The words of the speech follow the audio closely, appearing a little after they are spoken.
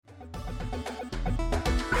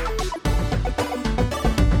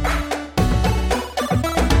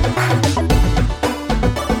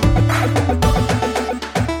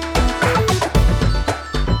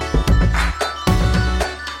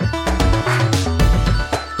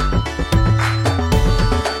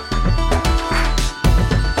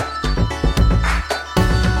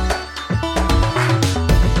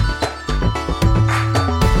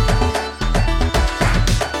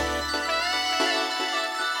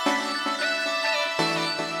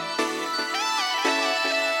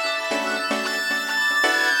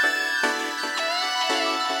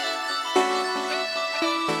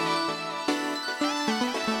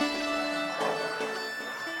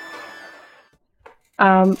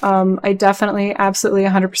I definitely, absolutely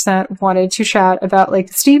 100% wanted to chat about like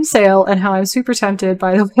the Steam sale and how I'm super tempted,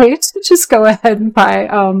 by the way, to just go ahead and buy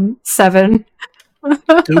 7.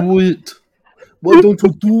 Do it. Why don't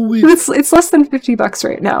you do it? It's less than $50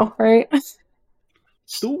 right now, right?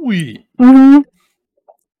 Do it. Mm-hmm.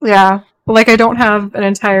 Yeah. Like, I don't have an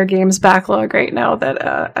entire games backlog right now that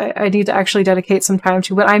I need to actually dedicate some time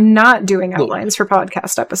to, but I'm not doing outlines for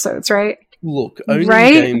podcast episodes, right? Look, owning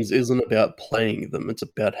games isn't about playing them, it's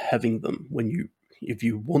about having them if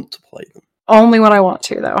you want to play them. Only when I want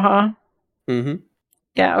to, though, huh? Mm-hmm.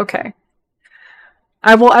 Yeah, okay.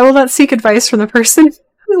 I will not seek advice from the person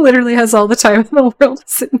who literally has all the time in the world to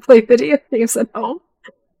sit and play video games at home.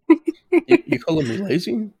 You calling me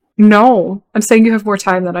lazy? No, I'm saying you have more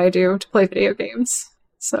time than I do to play video games.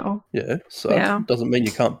 So yeah, doesn't mean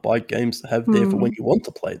you can't buy games to have there for when you want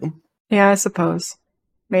to play them. Yeah, I suppose.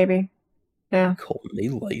 Maybe. Yeah. Call me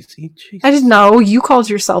lazy? Jesus. I didn't know. You called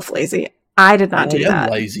yourself lazy. I did not do that. I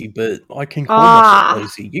am lazy, but I can call myself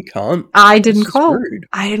lazy. You can't. I didn't call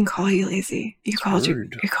you lazy. You called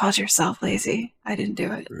yourself lazy. I didn't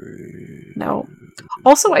do it. Rude. No.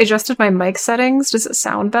 Also, I adjusted my mic settings. Does it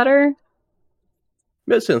sound better?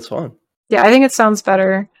 Yeah, it sounds fine. Yeah, I think it sounds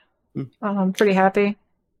better. I'm pretty happy.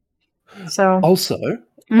 So also,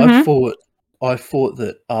 I thought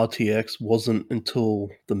that RTX wasn't until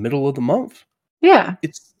the middle of the month. Yeah,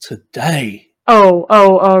 it's today.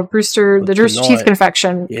 Brewster, the Rooster Teeth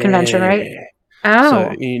Convention, right? Oh,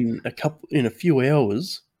 so in a few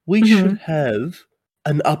hours, we should have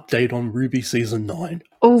an update on Ruby Season 9.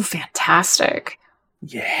 Oh, fantastic!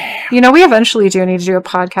 Yeah, we eventually do need to do a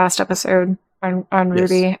podcast episode on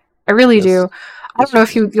Ruby. I really do. I don't know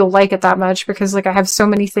if you'll like it that much because like I have so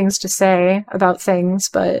many things to say about things,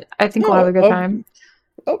 but I think we'll have a good time.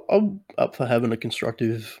 I'm up for having a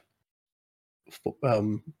constructive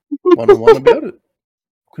one-on-one about it.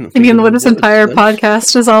 I mean, what this entire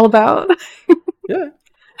podcast is all about.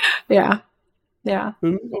 Yeah.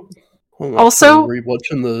 Also,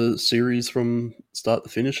 rewatching the series from start to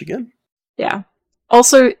finish again. Yeah.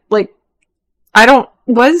 Also, like,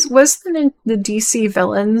 was the DC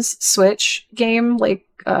Villains Switch game like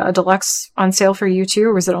deluxe on sale for you too,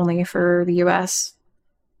 or was it only for the US?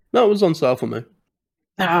 No, it was on sale for me.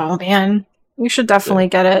 Oh man, you should definitely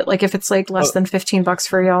get it. Like, if it's like less than $15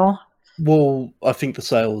 for y'all. Well, I think the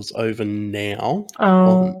sale is over now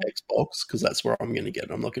on Xbox because that's where I'm going to get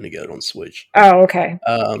it. I'm not going to get it on Switch. Oh, okay.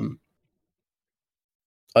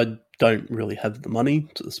 I don't really have the money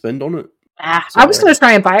to spend on it. I was going to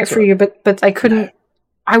try and buy it for you, but I couldn't. No.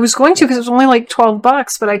 I was going to because it was only like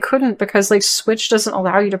 $12, but I couldn't because like Switch doesn't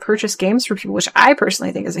allow you to purchase games for people, which I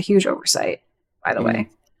personally think is a huge oversight. By the way,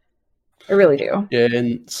 I really do. Yeah,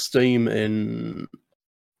 and Steam and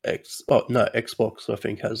Xbox I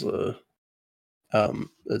think has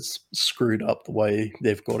it's screwed up the way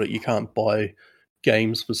they've got it. You can't buy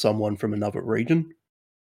games for someone from another region.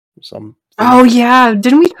 Oh yeah,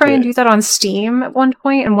 didn't we try and do that on Steam at one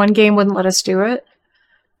point, and one game wouldn't let us do it?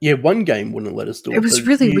 Yeah, one game wouldn't let us do it. It was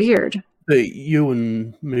really weird. But you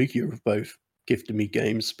and Mookie have both gifted me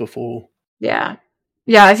games before. Yeah,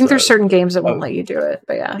 I think there's certain games that won't let you do it,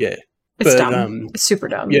 but yeah, it's dumb. It's super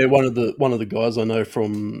dumb. Yeah, one of the guys I know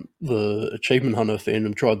from the Achievement Hunter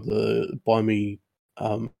fandom tried to buy me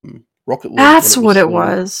Rocket League. That's what it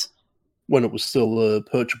was. When it was still a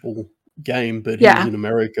purchasable game, but he was in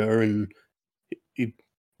America and it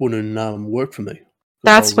wouldn't work for me.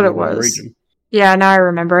 That's what it was. Region. Yeah, now I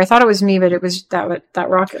remember. I thought it was me, but it was that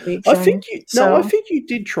Rocket League thing. I think you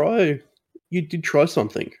did try. You did try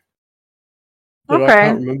something. But I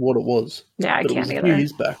can't remember what it was. Yeah, I can't either. A few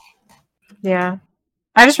years back. Yeah.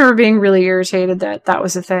 I just remember being really irritated that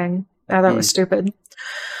was a thing. That was stupid.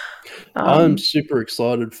 I'm super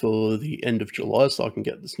excited for the end of July so I can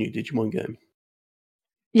get this new Digimon game.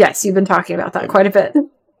 Yes, you've been talking about that quite a bit.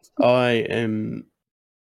 I am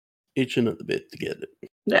itching at the bit to get it.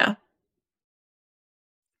 Yeah.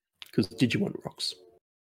 Because Digimon rocks.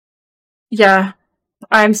 Yeah.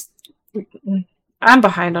 I'm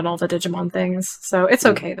behind on all the Digimon things, so it's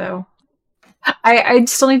okay though. I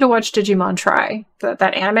still need to watch Digimon Try.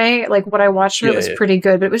 That anime, like what I watched it was pretty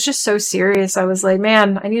good, but it was just so serious. I was like,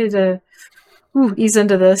 man, I needed to ease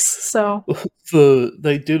into this. So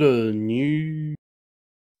they did a new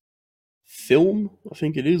film, I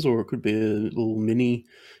think it is, or it could be a little mini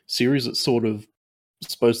series that's sort of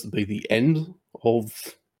supposed to be the end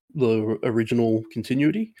of the original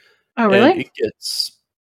continuity. Oh, really? And it gets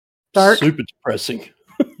dark, super depressing.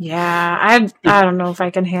 Yeah, I don't know if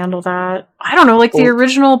I can handle that. I don't know, like the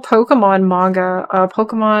original Pokemon manga,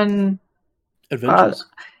 Pokemon Adventures.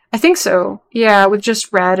 I think so. Yeah, with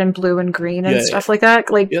just red and blue and green and Yeah, stuff like that.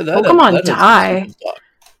 Like yeah, Pokemon that had some super die. dark.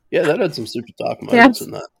 Yeah, that had some super dark Yeah. moments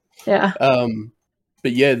in that. Yeah.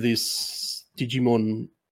 But yeah, this Digimon,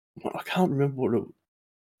 I can't remember what it.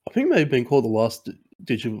 I think it may have been called the last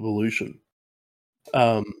Digivolution.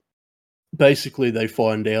 Basically, they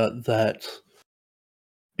find out that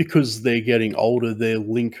because they're getting older, their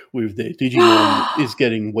link with their Digimon is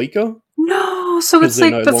getting weaker No, so because it's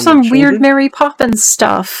they're like no longer some weird children. Mary Poppins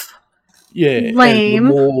stuff. Yeah, and Lame.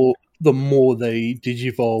 the more they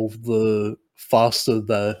digivolve, the faster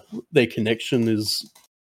their connection is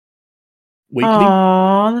weakening,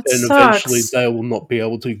 Aw, that and eventually sucks. they will not be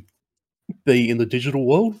able to be in the digital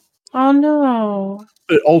world. Oh no.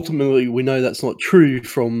 But ultimately, we know that's not true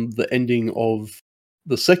from the ending of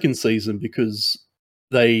the second season because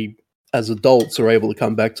they, as adults, are able to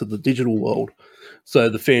come back to the digital world. So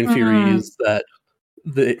the fan theory Mm. is that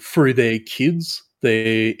through their kids,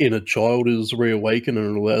 their inner child is reawakened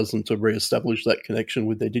and allows them to reestablish that connection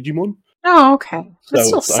with their Digimon. Oh, okay. It So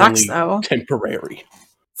still it's sucks only though. temporary.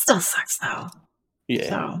 Still sucks though. Yeah.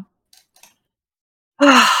 So.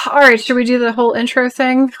 All right, should we do the whole intro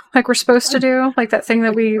thing like we're supposed to do? Like that thing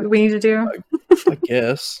that we need to do? I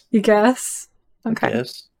guess. You guess? I Okay.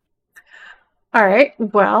 guess. All right.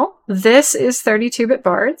 Well, this is 32-Bit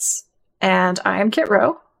Bards, and I am Kit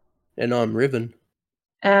Rowe. And I'm Riven.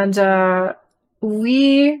 And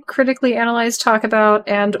we critically analyze, talk about,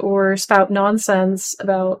 and or spout nonsense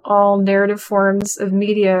about all narrative forms of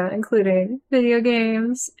media, including video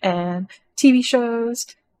games and TV shows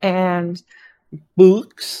and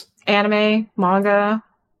Books. anime, manga,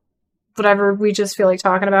 whatever we just feel like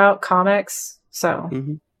talking about, comics. So,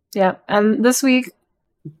 yeah. And this week,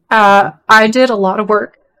 I did a lot of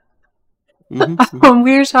work. When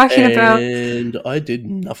we were talking about, and I did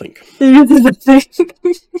nothing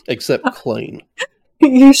except clean.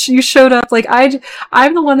 you showed up like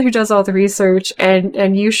I'm the one who does all the research,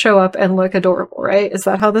 and you show up and look adorable, right? Is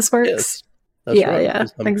that how this works? Yes, that's yeah, right. yeah.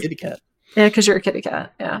 I'm a kitty cat. Yeah, because you're a kitty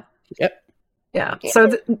cat. Yeah. Yep. Yeah.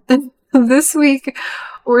 So this week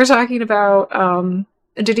we're talking about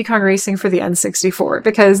Diddy Kong Racing for the N64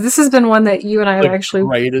 because this has been one that you and I have actually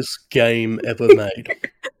greatest game ever made.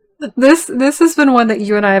 This has been one that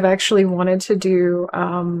you and I have actually wanted to do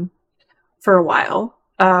for a while.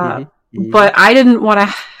 But I didn't want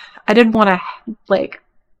to like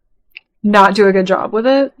not do a good job with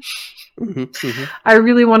it. I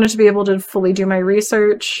really wanted to be able to fully do my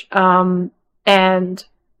research. And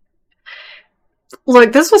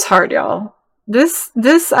look, this was hard, y'all. This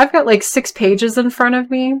I've got like 6 pages in front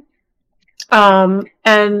of me.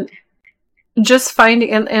 And just finding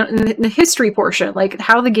in the history portion, like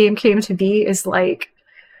how the game came to be, is like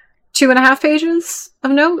 2.5 pages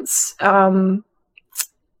of notes. And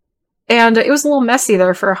it was a little messy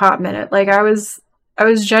there for a hot minute. Like I was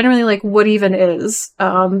genuinely like, what even is?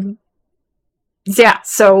 Yeah.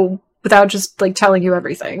 So without just like telling you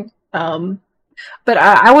everything, but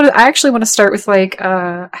I actually want to start with like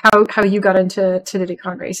how you got into Diddy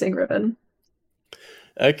Kong Racing, Ribbon.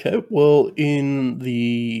 Okay. Well, in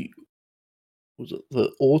the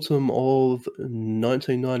autumn of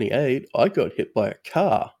 1998, I got hit by a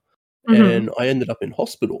car, and I ended up in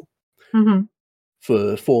hospital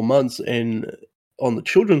for 4 months. And on the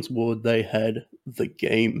children's ward, they had the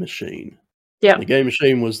game machine. Yeah, the game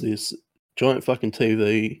machine was this giant fucking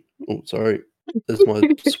TV. Oh, sorry, that's my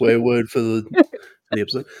swear word for the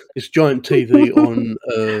episode. This giant TV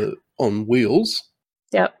on wheels.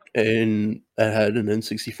 Yep. And it had an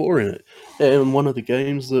N64 in it. And one of the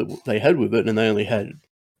games that they had with it, and they only had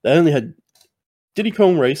Diddy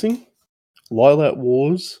Kong Racing, Lilac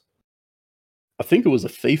Wars, I think it was a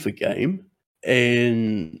FIFA game,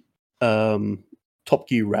 and Top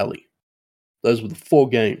Gear Rally. Those were the 4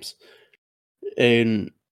 games.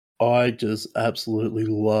 And I just absolutely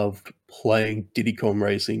loved playing Diddy Kong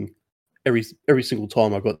Racing every single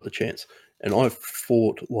time I got the chance. And I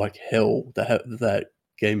fought like hell to have that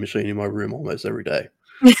game machine in my room almost every day.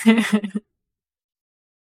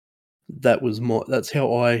 That's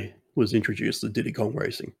how I was introduced to Diddy Kong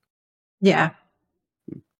Racing. Yeah.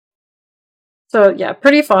 So yeah,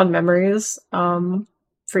 pretty fond memories for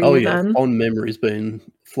you then. Fond memories, being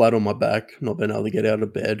flat on my back, not being able to get out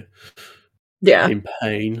of bed. Yeah. In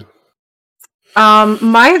pain.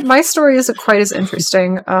 My story isn't quite as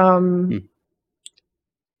interesting. We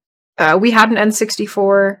had an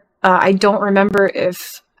N64. I don't remember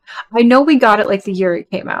if I know we got it like the year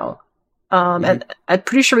it came out. And I'm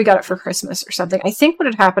pretty sure we got it for Christmas or something. I think what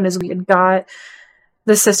had happened is we had got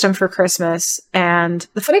the system for Christmas, and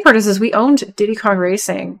the funny part is we owned Diddy Kong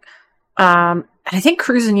Racing, and I think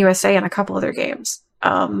Cruisin' USA and a couple other games.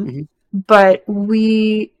 But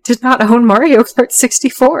we did not own Mario Kart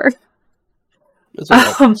 64. That's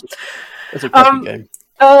a crappy game.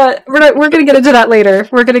 We're gonna get into that later.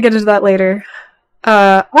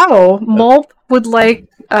 Mulp would like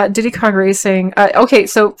Diddy Kong Racing. Okay,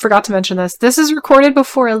 so forgot to mention this. This is recorded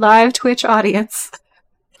before a live Twitch audience,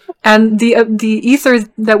 and the ether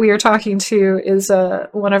that we are talking to is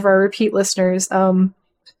one of our repeat listeners, Mr.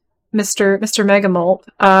 Megamulp.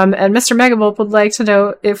 And Mr. Megamulp would like to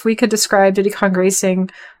know if we could describe Diddy Kong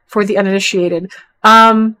Racing for the uninitiated.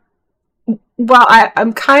 Well,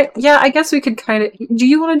 I guess we could kind of. Do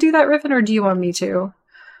you want to do that, Riven, or do you want me to?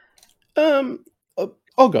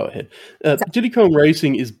 I'll go ahead. Diddy Kong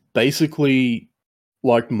Racing is basically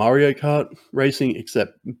like Mario Kart Racing,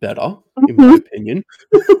 except better, in my opinion.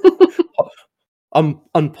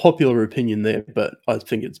 Unpopular opinion there, but I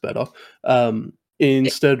think it's better.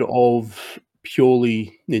 Instead of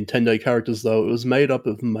purely Nintendo characters, though, it was made up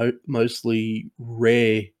of mostly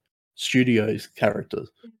Rare Studios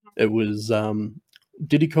characters. It was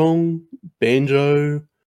Diddy Kong, Banjo,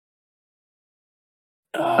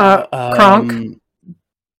 Conker.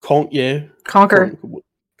 Conker.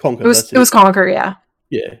 It was Conker, yeah.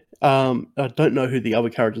 Yeah. I don't know who the other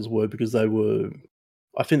characters were because I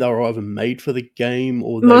think they were either made for the game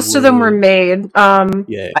or most of them were made.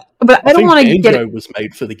 Yeah, but I don't want to get. Banjo was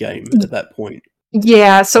made for the game at that point.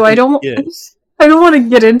 Yeah, so I don't want to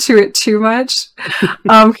get into it too much,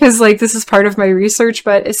 because this is part of my research.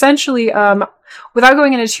 But essentially, without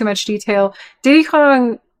going into too much detail, Diddy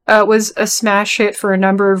Kong was a smash hit for a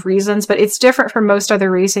number of reasons, but it's different from most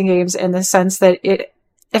other racing games in the sense that it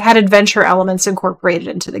had adventure elements incorporated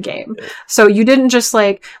into the game. So you didn't just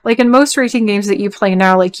like in most racing games that you play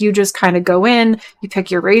now, you just kind of go in, you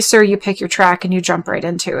pick your racer, you pick your track, and you jump right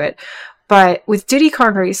into it. But with Diddy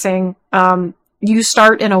Kong Racing, you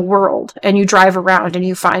start in a world and you drive around and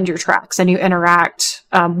you find your tracks and you interact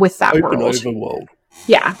with that world. Open world.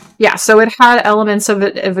 Yeah. So it had elements of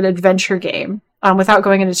an adventure game, without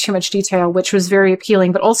going into too much detail, which was very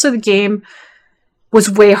appealing. But also the game was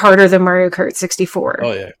way harder than Mario Kart 64.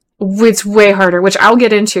 Oh, yeah. It's way harder, which I'll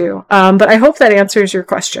get into. But I hope that answers your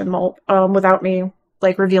question, Mulp, without me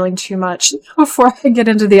revealing too much before I get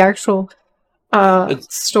into the actual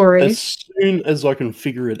story. As soon as I can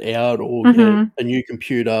figure it out or get a new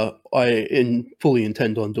computer, I fully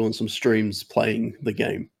intend on doing some streams playing the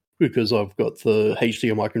game because I've got the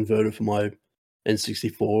HDMI converter for my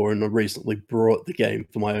N64 and I recently brought the game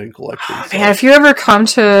for my own collection. So. Yeah, if you ever come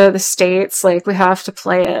to the States, we have to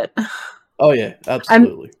play it. Oh yeah,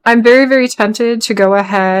 absolutely. I'm very, very tempted to go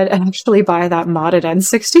ahead and actually buy that modded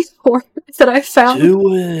N64 that I found.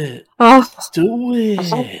 Do it. Oh. Do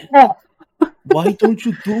it. Why don't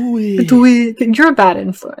you do it? Do it. You're a bad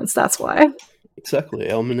influence, that's why. Exactly.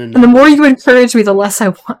 And the more you encourage me, the less I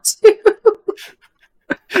want to.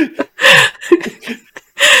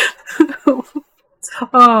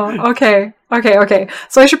 Oh, okay.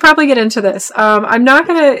 So I should probably get into this. I'm not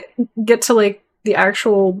gonna get to the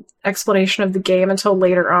actual explanation of the game until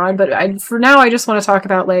later on, but for now I just want to talk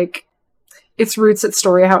about its roots, its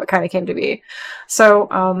story, how it kind of came to be.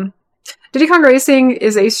 So, Diddy Kong Racing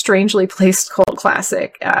is a strangely placed cult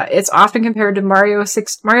classic. It's often compared to Mario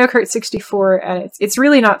Kart 64, and it's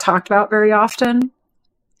really not talked about very often.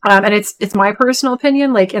 And it's my personal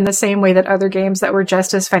opinion, in the same way that other games that were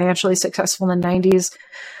just as financially successful in the 90s,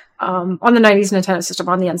 on the 90s Nintendo system,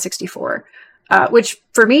 on the N64, which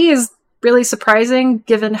for me is really surprising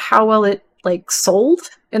given how well it sold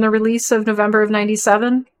in the release of November of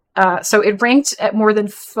 97. So it ranked at more than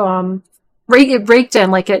it raked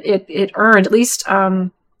in, it earned at least, see,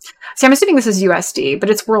 I'm assuming this is USD, but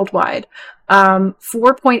it's worldwide,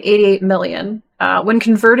 4.88 million. When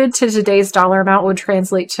converted to today's dollar amount, would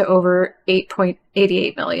translate to over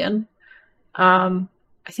 8.88 million. I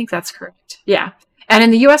think that's correct. Yeah. And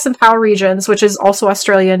in the US and PAL regions, which is also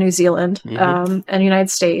Australia, New Zealand, and United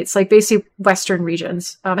States, basically Western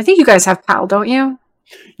regions. I think you guys have PAL, don't you?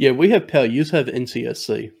 Yeah, we have PAL. You have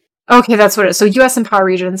NCSC. Okay, that's what it is. So US and PAL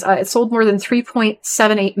regions, it sold more than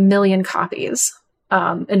 3.78 million copies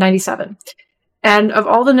in 97. And of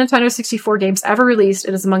all the Nintendo 64 games ever released,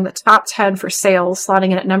 it is among the top 10 for sales, slotting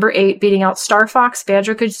in at number 8, beating out Star Fox,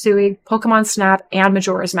 Banjo-Kazooie, Pokemon Snap, and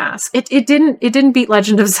Majora's Mask. It didn't beat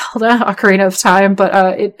Legend of Zelda: Ocarina of Time, but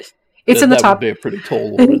it's in the top. That would be a pretty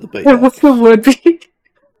tall order to beat. It would be.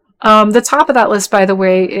 The top of that list, by the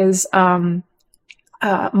way, is Mario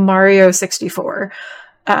 64.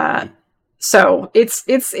 So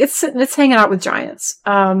it's hanging out with giants.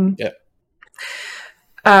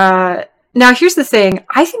 Now, here's the thing.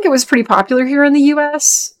 I think it was pretty popular here in the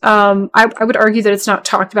US. I would argue that it's not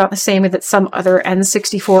talked about the same way that some other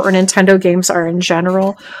N64 or Nintendo games are in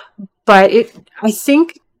general. But I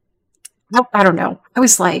think, I don't know. I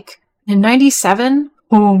was like, in 97?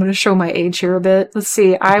 Oh, I'm going to show my age here a bit. Let's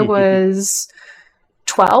see. I was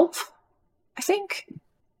 12, I think.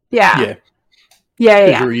 Yeah. Yeah. Yeah.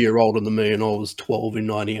 Because you're a year older than me, and I was 12 in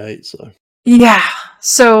 98, so. Yeah.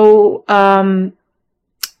 So,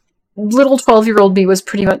 little 12-year-old me was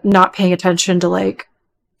pretty much not paying attention to, like,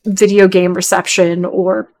 video game reception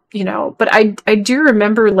or, but I do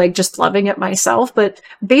remember, like, just loving it myself. But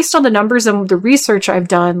based on the numbers and the research I've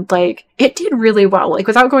done, like, it did really well. Like,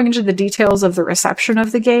 without going into the details of the reception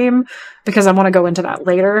of the game, because I want to go into that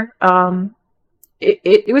later,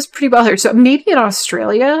 it was pretty well here. So maybe in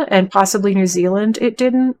Australia and possibly New Zealand, it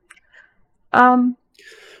didn't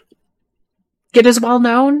get as well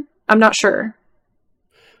known. I'm not sure.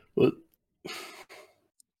 But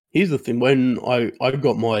here's the thing: when I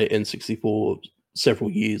got my N64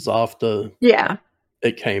 several years after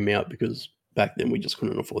it came out, because back then we just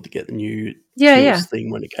couldn't afford to get the new newest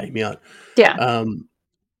thing when it came out. Yeah.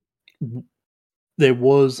 There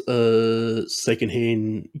was a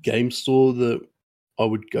secondhand game store that I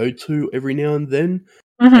would go to every now and then,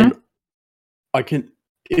 and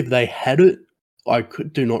if they had it, I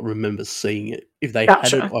do not remember seeing it. If they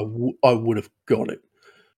had it, I would have got it.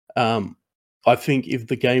 I think if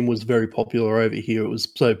the game was very popular over here, it was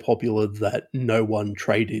so popular that no one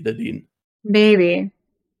traded it in. Maybe.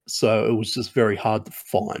 So it was just very hard to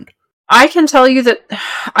find. I can tell you that,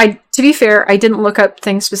 to be fair, I didn't look up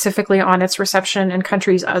things specifically on its reception in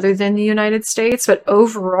countries other than the United States, but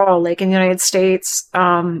overall, like in the United States,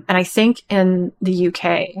 and I think in the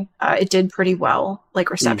UK, it did pretty well,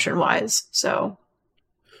 like reception-wise. So,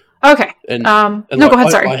 okay. And no, go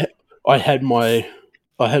ahead. Sorry. I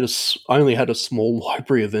only had a small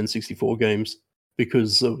library of N64 games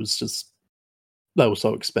because it was just, they were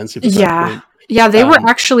so expensive at that point. Yeah, they were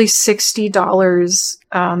actually $60,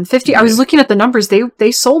 $50. I was looking at the numbers.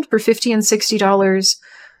 They sold for $50 and $60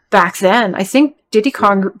 back then. I think Diddy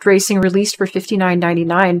Kong Racing released for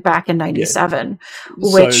 $59.99 back in '97,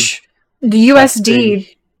 which the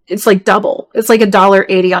USD, it's like double. It's like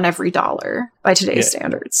 $1.80 on every dollar by today's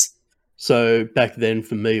standards. So back then,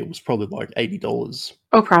 for me, it was probably like $80.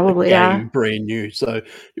 Oh, probably, brand new. So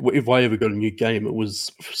if I ever got a new game, it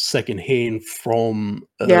was secondhand from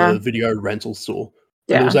a video rental store.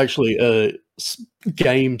 Yeah. And it was actually a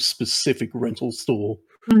game-specific rental store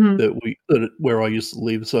where I used to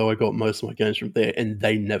live. So I got most of my games from there, and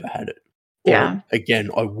they never had it. Or,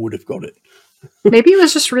 again, I would have got it. Maybe it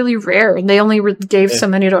was just really rare, and they only gave so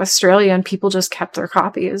many to Australia, and people just kept their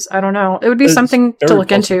copies. I don't know. It would be something to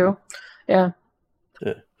look into. Yeah.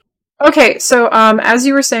 Okay, so as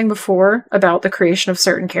you were saying before about the creation of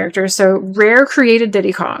certain characters, so Rare created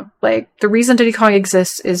Diddy Kong. Like, the reason Diddy Kong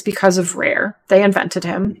exists is because of Rare. They invented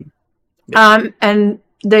him. And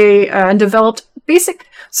they developed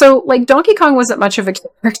so, like, Donkey Kong wasn't much of a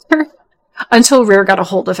character until Rare got a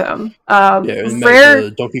hold of him. And made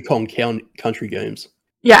the Donkey Kong Country games.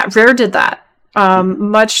 Yeah, Rare did that.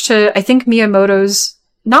 Much to, I think, Miyamoto's,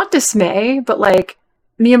 not dismay, but, like,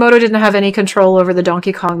 Miyamoto didn't have any control over the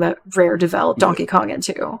Donkey Kong that Rare developed Donkey Kong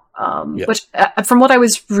into. Which, from what I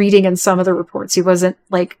was reading in some of the reports, he wasn't,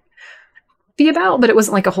 like, happy about, but it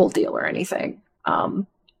wasn't, like, a whole deal or anything.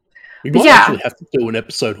 We might actually have to do an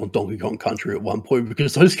episode on Donkey Kong Country at one point,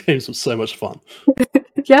 because those games were so much fun.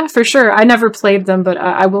 Yeah, for sure. I never played them, but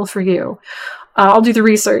I will for you. I'll do the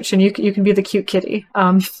research, and you can be the cute kitty.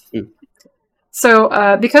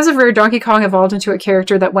 So, because of Rare, Donkey Kong evolved into a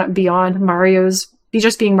character that went beyond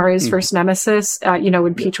just being Mario's first nemesis,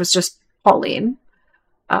 when Peach was just Pauline.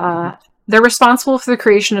 They're responsible for the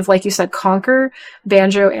creation of, like you said, Conker,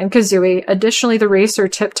 Banjo, and Kazooie. Additionally, the racer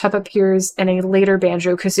Tip Tep appears in a later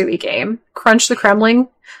Banjo-Kazooie game. Crunch the Kremling,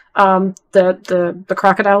 the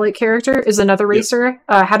crocodile-like character, is another racer.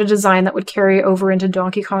 Had a design that would carry over into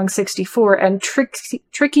Donkey Kong 64, and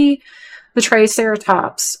Tricky the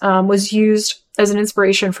Triceratops was used as an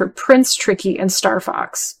inspiration for Prince Tricky and Star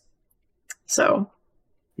Fox. So,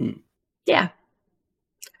 yeah.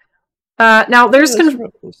 Now there's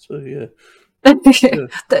the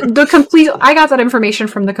complete. I got that information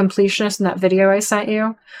from the completionist in that video I sent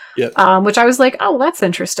you. Which I was like, oh, that's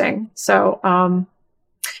interesting. So, so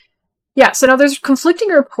now there's conflicting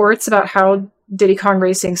reports about how Diddy Kong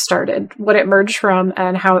Racing started, what it merged from,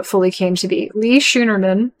 and how it fully came to be. Lee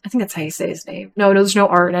Schoenerman, I think that's how you say his name. No, there's no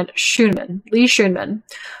R in it. Lee Schoenerman.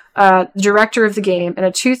 Director of the game, in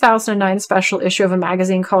a 2009 special issue of a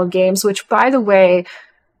magazine called Games, which, by the way,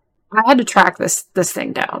 I had to track this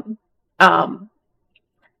thing down.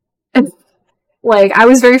 And like, I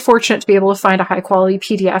was very fortunate to be able to find a high quality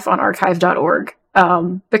PDF on archive.org,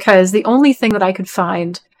 because the only thing that I could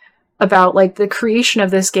find about like the creation of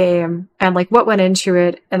this game and like what went into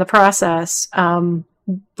it and the process,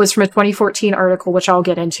 was from a 2014 article, which I'll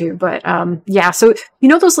get into. But yeah, so you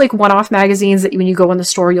know those like one-off magazines that when you go in the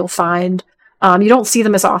store you'll find. You don't see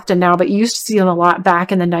them as often now, but you used to see them a lot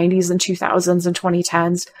back in the 90s and 2000s and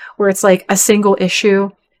 2010s, where it's like a single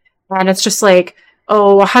issue, and it's just like,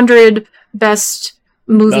 100 best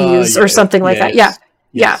movies or something like that. Yeah.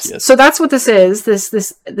 Yes. So that's what this is.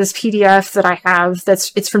 This PDF that I have,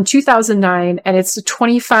 it's from 2009, and it's the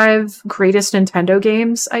 25 greatest Nintendo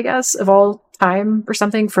games, I guess, of all time or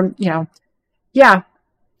something from, yeah.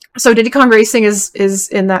 So Diddy Kong Racing is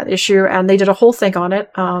in that issue, and they did a whole thing on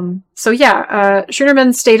it.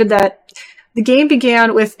 Schoonerman stated that the game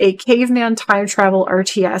began with a caveman time travel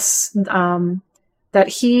RTS, that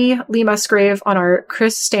Lee Musgrave, on our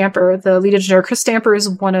Chris Stamper, the lead engineer. Chris Stamper is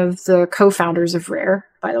one of the co-founders of Rare,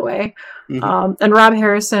 by the way. Mm-hmm. And Rob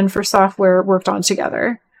Harrison for software worked on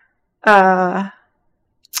together. Assets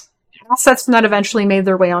from that eventually made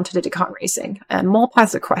their way onto Diddy Kong Racing. And Mulp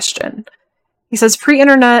has a question. He says,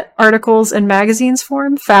 pre-internet articles and magazines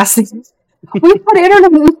form? Fascinating. We had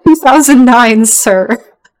internet in 2009, sir.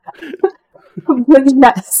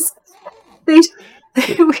 Yes. They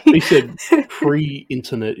said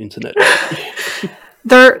pre-internet.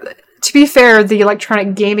 To be fair, the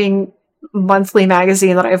Electronic Gaming Monthly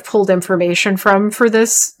magazine that I've pulled information from for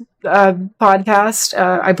this podcast,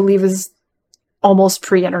 I believe is almost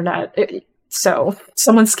pre-internet. So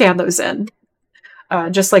someone scanned those in,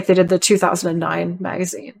 just like they did the 2009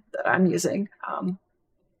 magazine that I'm using.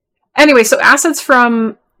 Anyway, so assets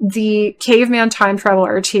from the Caveman Time Travel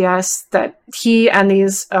RTS that he and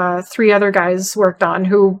these 3 other guys worked on,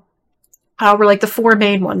 who were like the 4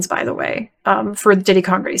 main ones, by the way, for Diddy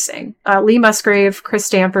Kong Racing. Lee Musgrave, Chris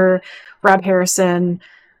Stamper, Rob Harrison,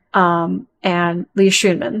 and Lee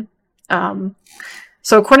Schoonman.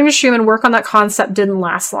 So according to Schoonman, work on that concept didn't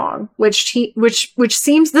last long, which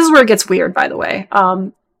seems, this is where it gets weird, by the way,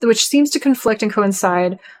 which seems to conflict and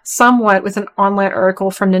coincide somewhat with an online article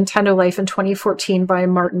from Nintendo Life in 2014 by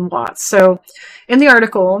Martin Watts. So in the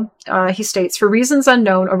article, he states, for reasons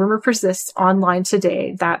unknown, a rumor persists online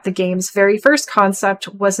today that the game's very first concept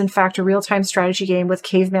was in fact a real-time strategy game with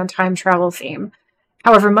caveman time travel theme.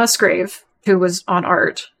 However, Musgrave, who was on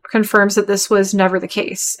art, confirms that this was never the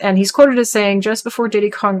case. And he's quoted as saying, just before Diddy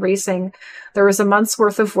Kong Racing, there was a month's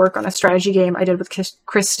worth of work on a strategy game I did with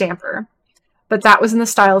Chris Stamper. But that was in the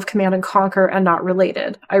style of Command & Conquer and not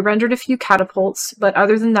related. I rendered a few catapults, but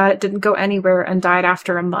other than that, it didn't go anywhere and died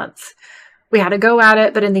after a month. We had a go at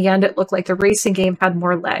it, but in the end, it looked like the racing game had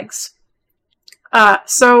more legs.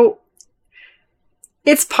 So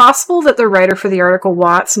it's possible that the writer for the article,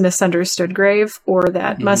 Watts, misunderstood Grave, or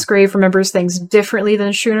that Musgrave remembers things differently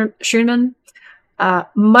than Schoonman.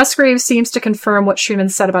 Musgrave seems to confirm what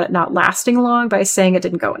Schoonman said about it not lasting long by saying it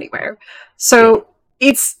didn't go anywhere. So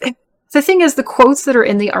the thing is, the quotes that are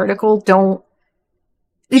in the article don't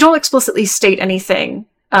explicitly state anything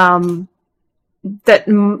that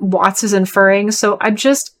Watts is inferring. So I'm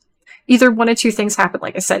just, either one of 2 things happened.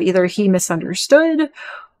 Like I said, either he misunderstood,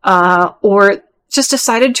 or just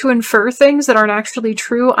decided to infer things that aren't actually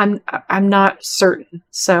true. I'm not certain.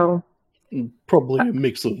 So probably a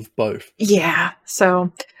mix of both. Yeah.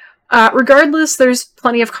 So regardless, there's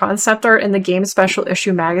plenty of concept art in the Game Special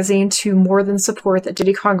Issue magazine to more than support that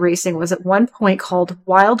Diddy Kong Racing was at one point called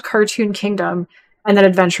Wild Cartoon Kingdom and then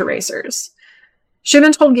Adventure Racers.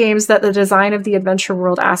 Schoonman told Games that the design of the adventure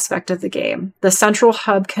world aspect of the game, the central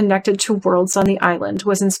hub connected to worlds on the island,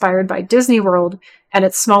 was inspired by Disney World and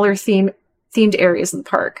its smaller themed areas in the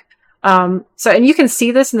park. And you can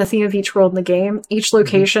see this in the theme of each world in the game. Each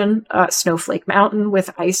location, Snowflake Mountain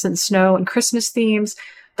with ice and snow and Christmas themes,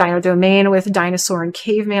 Dino Domain with dinosaur and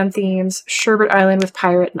caveman themes, Sherbert Island with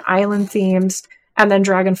pirate and island themes, and then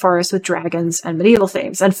Dragon Forest with dragons and medieval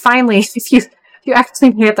themes. And finally, if you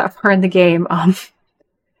actually made it that far in the game,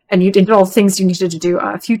 and you did all the things you needed to do,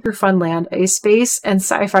 Future Funland, a space and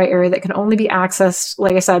sci-fi area that can only be accessed,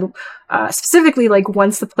 like I said, specifically like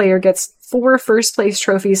once the player gets 4 first place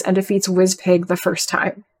trophies and defeats Wizpig the first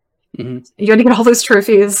time. You got to get all those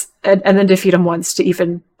trophies and then defeat them once to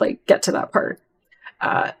even like get to that part.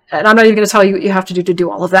 And I'm not even going to tell you what you have to do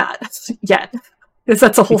all of that yet, because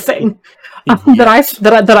that's a whole thing that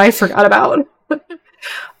I forgot about.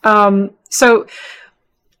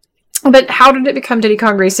 But how did it become Diddy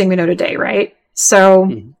Kong Racing we know today, right?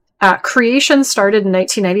 So creation started in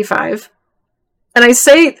 1995, and I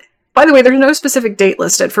say By the way, there's no specific date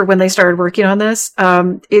listed for when they started working on this.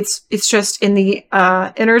 It's just in the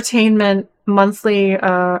Entertainment Monthly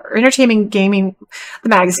or Entertainment Gaming, the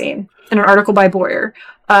magazine, in an article by Boyer.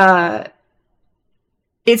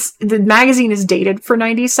 It's the magazine is dated for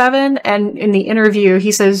 97, and in the interview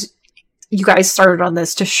he says, "You guys started on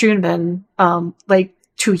this to Schoonman like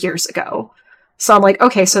 2 years ago." So I'm like,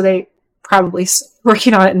 okay, so they probably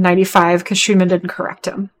working on it in 95 because Schoonman didn't correct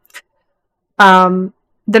him.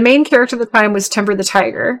 The main character at the time was Timber the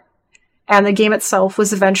Tiger, and the game itself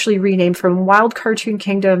was eventually renamed from Wild Cartoon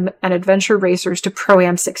Kingdom and Adventure Racers to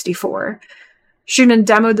Pro-Am 64. Schoonman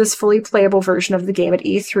demoed this fully playable version of the game at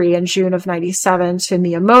E3 in June of 97 to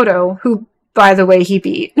Miyamoto, who, by the way, he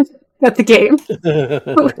beat at the game,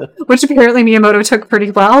 which apparently Miyamoto took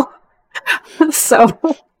pretty well. So...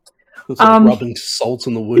 It's like rubbing salt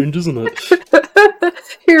in the wound, isn't it?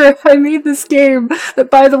 Here, I made this game that,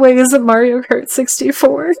 by the way, isn't Mario Kart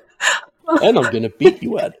 64. And I'm going to beat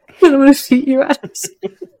you at it. And I'm going to beat you at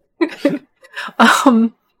it.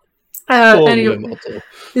 Anyway,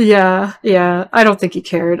 yeah. I don't think he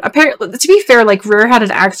cared. Apparently, to be fair, like, Rare had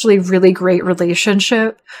an actually really great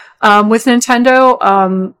relationship with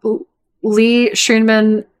Nintendo. Lee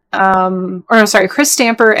Schoonman... Chris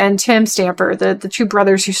Stamper and Tim Stamper, the two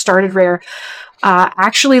brothers who started Rare,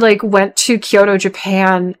 actually like went to Kyoto,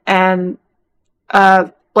 Japan, and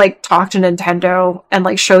like talked to Nintendo and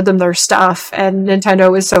like showed them their stuff, and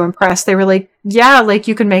Nintendo was so impressed. They were like, "Yeah, like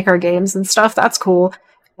you can make our games and stuff. That's cool."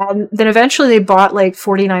 And then eventually they bought like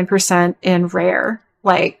 49% in Rare.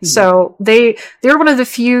 So they were one of the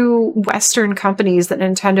few Western companies that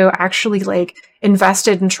Nintendo actually like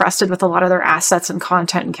invested and trusted with a lot of their assets and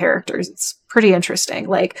content and characters. It's pretty interesting.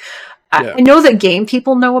 Like, I know that game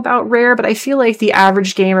people know about Rare, but I feel like the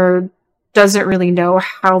average gamer doesn't really know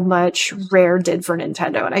how much Rare did for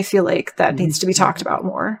Nintendo, and I feel like that needs to be talked about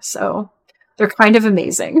more. So they're kind of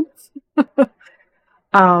amazing.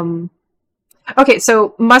 Okay,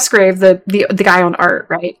 so Musgrave, the guy on art,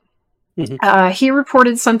 right? He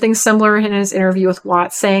reported something similar in his interview with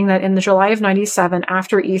Watts, saying that in the July of 97,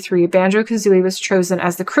 after E3, Banjo-Kazooie was chosen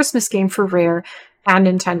as the Christmas game for Rare and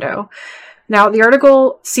Nintendo. Now, the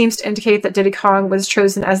article seems to indicate that Diddy Kong was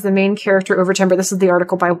chosen as the main character over Timber. This is the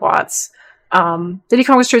article by Watts. Diddy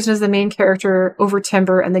Kong was chosen as the main character over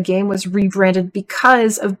Timber, and the game was rebranded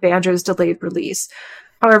because of Banjo's delayed release.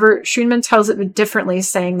 However, Schoonman tells it differently,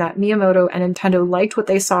 saying that Miyamoto and Nintendo liked what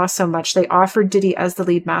they saw so much they offered Diddy as the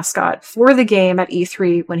lead mascot for the game at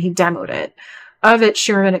E3 when he demoed it. Of it,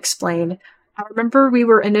 Schoonman explained, "I remember we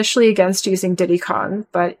were initially against using Diddy Kong,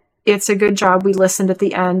 but it's a good job we listened at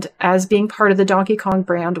the end, as being part of the Donkey Kong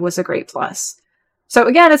brand was a great plus." So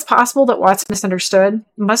again, it's possible that Watts misunderstood.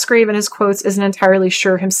 Musgrave in his quotes isn't entirely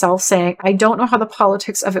sure himself, saying, "I don't know how the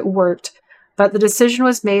politics of it worked, but the decision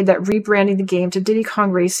was made that rebranding the game to Diddy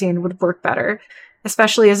Kong Racing would work better,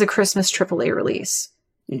 especially as a Christmas AAA release."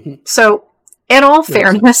 So, in all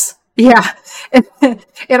fairness, in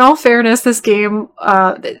all fairness, this game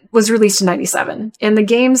was released in 97. In the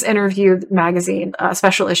Games Interview magazine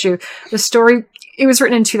special issue, the story, it was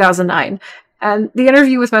written in 2009, and the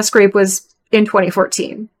interview with Musgrave was in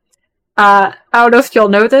 2014. I don't know if y'all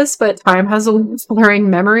know this, but time has a blurring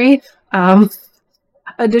memory.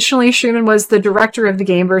 Additionally, Schoonman was the director of the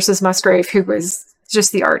game versus Musgrave, who was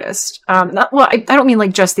just the artist. I don't mean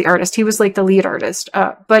like just the artist. He was like the lead artist,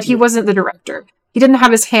 but he wasn't the director. He didn't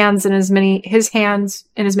have his hands in as many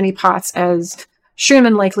pots as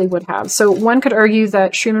Schoonman likely would have. So one could argue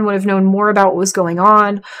that Schoonman would have known more about what was going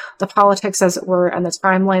on, the politics as it were, and the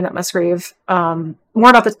timeline that Musgrave, more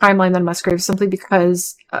about the timeline than Musgrave, simply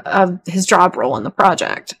because of his job role in the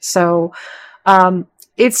project. So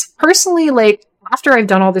it's personally like, after I've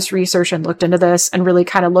done all this research and looked into this and really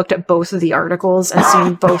kind of looked at both of the articles and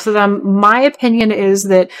seen both of them, my opinion is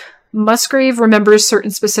that Musgrave remembers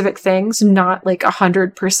certain specific things, not like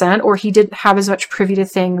 100%, or he didn't have as much privy to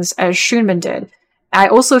things as Schoonman did. I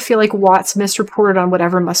also feel like Watts misreported on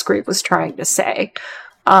whatever Musgrave was trying to say.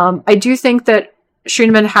 I do think that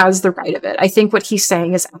Schoonman has the right of it. I think what he's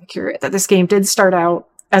saying is accurate, that this game did start out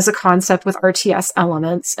as a concept with RTS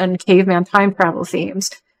elements and caveman time travel themes.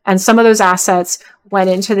 And some of those assets went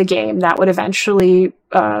into the game that would eventually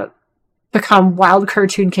become Wild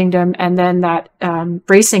Cartoon Kingdom and then that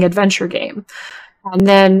racing adventure game. And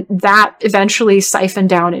then that eventually siphoned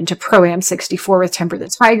down into Pro-Am 64 with Timber the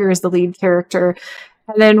Tiger as the lead character.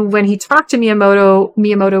 And then when he talked to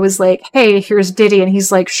Miyamoto was like, "Hey, here's Diddy." And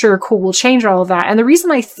he's like, "Sure, cool, we'll change all of that." And the reason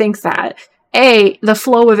I think that, A, the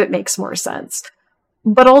flow of it makes more sense.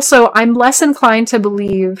 But also, I'm less inclined to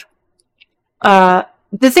believe...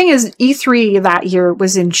 the thing is, E3 that year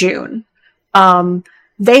was in June.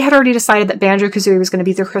 they had already decided that Banjo-Kazooie was going to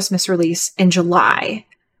be their Christmas release in July.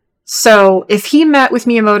 So if he met with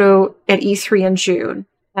Miyamoto at E3 in June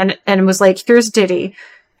and was like, here's Diddy,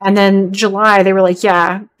 and then July they were like,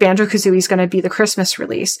 yeah, Banjo-Kazooie is going to be the Christmas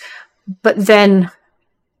release, but then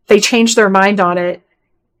they changed their mind on it.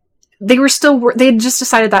 They had just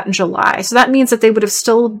decided that in July. So that means that they would have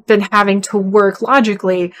still been having to work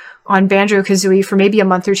logically on Banjo-Kazooie for maybe a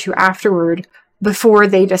month or two afterward before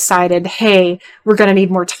they decided, hey, we're going to need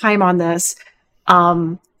more time on this. It's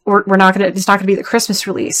not going to be the Christmas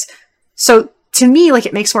release. So to me, like,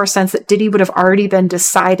 it makes more sense that Diddy would have already been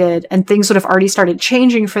decided and things would have already started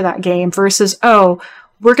changing for that game versus, oh,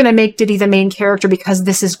 we're going to make Diddy the main character because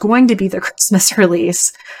this is going to be the Christmas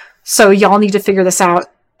release. So y'all need to figure this out.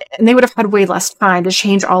 And they would have had way less time to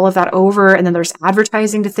change all of that over. And then there's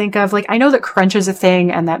advertising to think of. Like, I know that crunch is a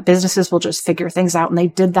thing and that businesses will just figure things out. And they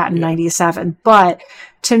did that in 97. But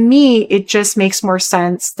to me, it just makes more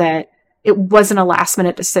sense that it wasn't a last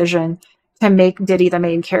minute decision to make Diddy the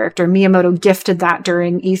main character. Miyamoto gifted that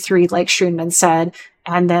during E3, like Shunman said.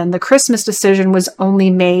 And then the Christmas decision was only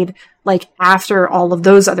made like after all of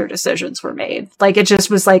those other decisions were made. Like, it just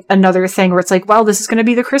was like another thing where it's like, well, this is going to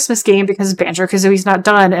be the Christmas game because Banjo-Kazooie's not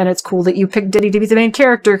done. And it's cool that you picked Diddy to be the main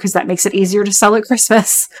character because that makes it easier to sell at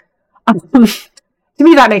Christmas. To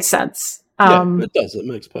me, that makes sense. It does. It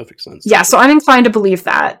makes perfect sense. Yeah, so I'm inclined to believe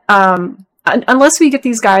that. Unless we get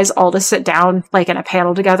these guys all to sit down like in a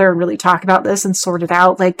panel together and really talk about this and sort it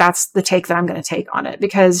out, like, that's the take that I'm going to take on it.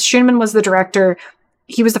 Because Shunman was the director.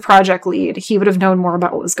 He was the project lead. He would have known more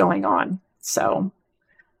about what was going on. So,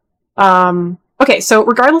 okay, so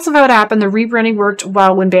regardless of how it happened, the rebranding worked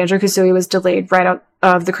well when Banjo-Kazooie was delayed right out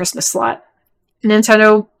of the Christmas slot.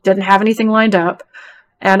 Nintendo didn't have anything lined up,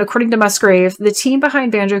 and according to Musgrave, the team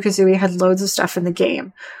behind Banjo-Kazooie had loads of stuff in the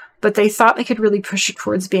game, but they thought they could really push it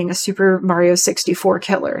towards being a Super Mario 64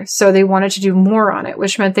 killer, so they wanted to do more on it,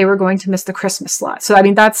 which meant they were going to miss the Christmas slot. So, I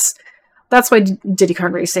mean, that's why Diddy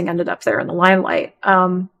Kong Racing ended up there in the limelight.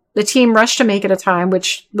 The team rushed to make it a time,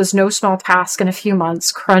 which was no small task in a few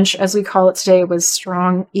months. Crunch, as we call it today, was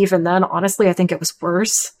strong even then. Honestly, I think it was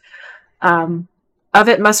worse. Of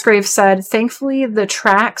it, Musgrave said, thankfully, the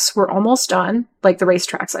tracks were almost done, like the race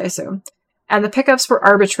tracks, I assume, and the pickups were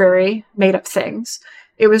arbitrary, made-up things.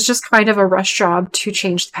 It was just kind of a rush job to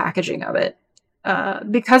change the packaging of it.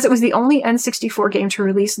 Because it was the only N64 game to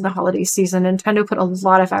release in the holiday season, Nintendo put a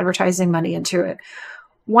lot of advertising money into it.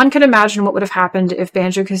 One could imagine what would have happened if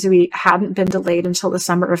Banjo-Kazooie hadn't been delayed until the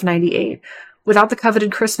summer of 98. Without the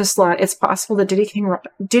coveted Christmas slot, it's possible that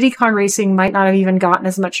Diddy Kong Racing might not have even gotten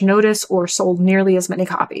as much notice or sold nearly as many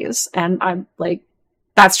copies. And I'm like,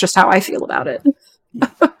 that's just how I feel about it.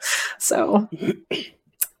 So,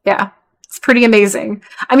 yeah. It's pretty amazing.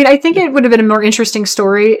 I mean, I think it would have been a more interesting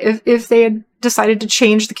story if they had decided to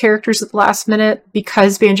change the characters at the last minute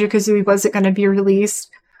because Banjo-Kazooie wasn't going to be released.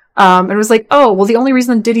 And it was like, oh, well, the only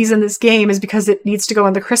reason Diddy's in this game is because it needs to go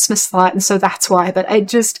in the Christmas slot, and so that's why. But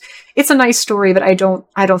it's a nice story, but I don't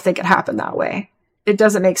think it happened that way. It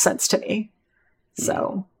doesn't make sense to me.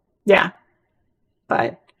 So, yeah.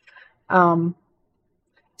 But,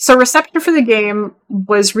 so reception for the game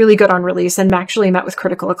was really good on release and actually met with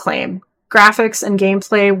critical acclaim. Graphics and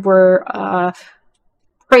gameplay were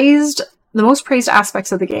praised, the most praised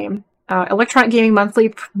aspects of the game. Electronic Gaming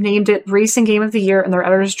Monthly named it Racing Game of the Year in their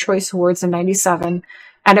Editor's Choice Awards in 97,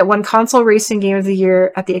 and it won Console Racing Game of the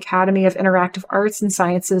Year at the Academy of Interactive Arts and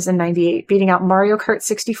Sciences in 98, beating out Mario Kart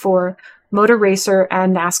 64, Motor Racer,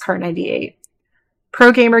 and NASCAR 98.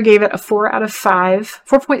 Pro Gamer gave it a 4.5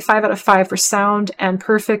 out of 5 for sound, and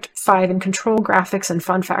perfect 5 in control, graphics, and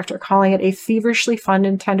fun factor, calling it a feverishly fun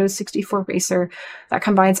Nintendo 64 racer that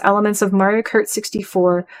combines elements of Mario Kart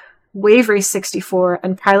 64, Wave Race 64,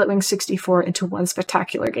 and Pilot Wing 64 into one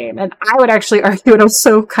spectacular game. And I would actually argue it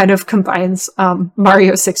also kind of combines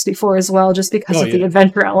Mario 64 as well, just because of the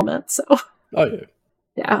adventure element. So,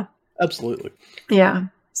 yeah, absolutely, yeah.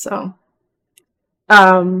 So,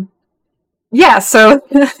 yeah, so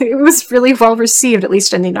it was really well received, at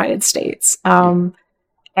least in the United States. And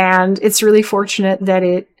it's really fortunate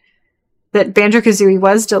that Banjo-Kazooie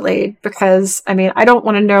was delayed, because, I mean, I don't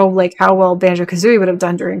want to know, like, how well Banjo-Kazooie would have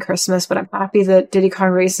done during Christmas, but I'm happy that Diddy Kong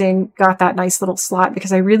Racing got that nice little slot,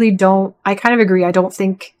 because I kind of agree, I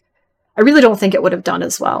really don't think it would have done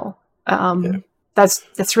as well.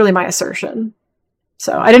 That's really my assertion.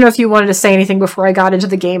 So, I don't know if you wanted to say anything before I got into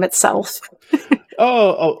the game itself.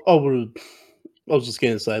 I was just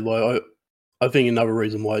going to say, like, I think another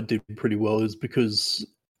reason why it did pretty well is because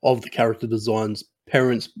of the character designs.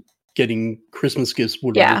 Parents getting Christmas gifts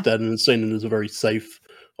would have looked at it and seen it as a very safe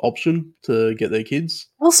option to get their kids.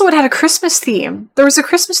 Also, it had a Christmas theme. There was a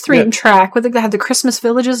Christmas theme track with that had the Christmas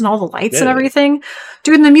villages and all the lights and everything.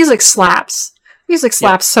 Dude, and the music slaps. Music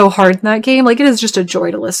slaps so hard in that game. Like, it is just a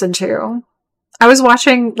joy to listen to. I was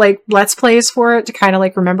watching, like, Let's Plays for it to kind of,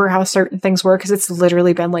 like, remember how certain things were, because it's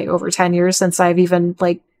literally been, like, over 10 years since I've even,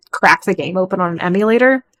 like, cracked the game open on an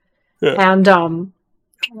emulator. Yeah. And,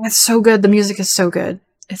 it's so good. The music is so good.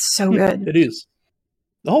 It's so good. It is.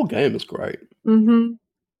 The whole game is great. Mm-hmm.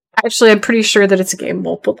 Actually, I'm pretty sure that it's a game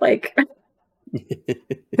we'll like.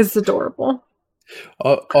 It's adorable.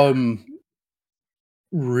 I'm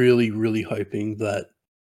really, really hoping that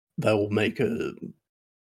they will make a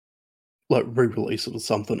re-release of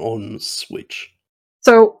something on Switch.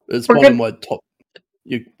 So it's one of my top.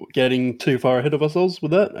 You're getting too far ahead of ourselves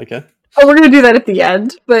with that? Okay. Oh, we're gonna do that at the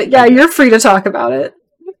end. But yeah, you're free to talk about it.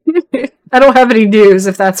 I don't have any news,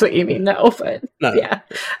 if that's what you mean. No, but yeah.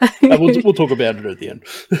 We'll talk about it at the end.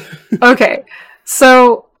 Okay,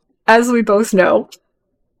 so as we both know,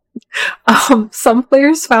 some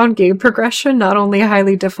players found game progression not only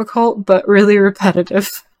highly difficult, but really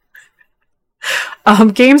repetitive.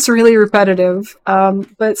 Game's really repetitive,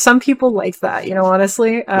 but some people like that,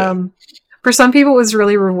 honestly. For some people it was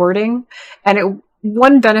really rewarding, and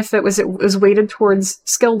one benefit was it was weighted towards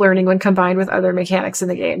skill learning when combined with other mechanics in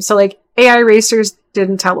the game. So, like, AI racers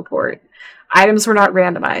didn't teleport. Items were not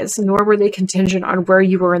randomized, nor were they contingent on where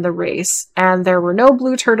you were in the race. And there were no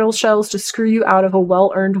blue turtle shells to screw you out of a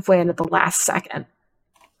well-earned win at the last second.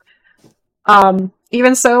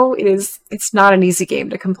 Even so, it's not an easy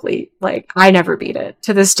game to complete. Like, I never beat it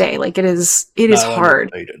to this day. Like, it is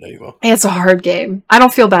hard. It's a hard game. I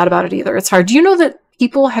don't feel bad about it either. It's hard. Do you know that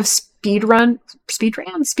people have speedrun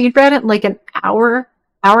it in like an hour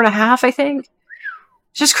and a half, I think?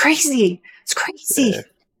 It's just crazy. It's crazy. Yeah.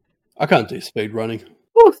 I can't do speedrunning.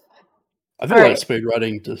 I feel like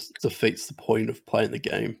speedrunning just defeats the point of playing the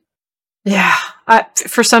game. Yeah.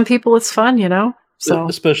 For some people, it's fun, So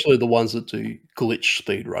especially the ones that do glitch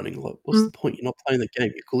speedrunning. Like, what's the point? You're not playing the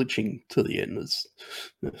game. You're glitching to the end.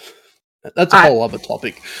 That's a whole other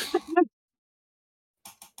topic.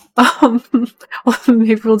 Well,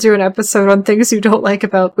 maybe we'll do an episode on things you don't like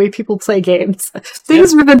about the way people play games.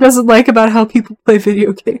 Things Riven doesn't like about how people play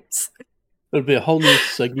video games. There'll be a whole new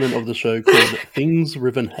segment of the show called Things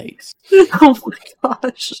Riven Hates. Oh my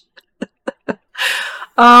gosh.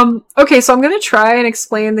 Okay, so I'm going to try and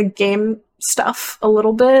explain the game stuff a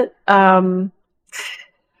little bit.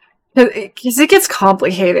 Because it gets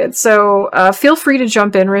complicated. So feel free to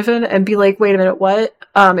jump in, Riven, and be like, wait a minute, what?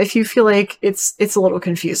 If you feel like it's a little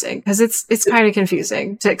confusing, because it's kind of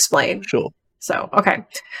confusing to explain. Sure. So, okay.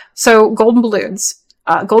 So, golden balloons.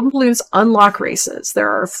 Golden balloons unlock races. There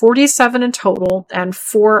are 47 in total, and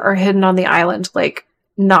 4 are hidden on the island, like,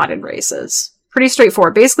 not in races. Pretty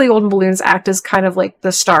straightforward. Basically, golden balloons act as kind of like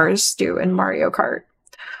the stars do in Mario Kart.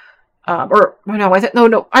 I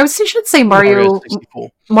should say Mario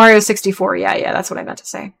 64. Mario 64, yeah, that's what I meant to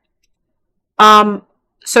say.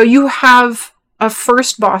 So you have a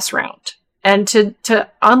first boss round, and to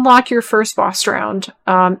unlock your first boss round,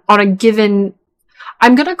 on a given,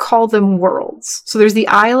 I'm gonna call them worlds. So there's the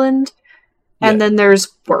island, and then there's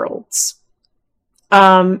worlds.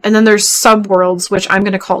 And then there's sub-worlds, which I'm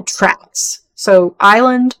gonna call tracks. So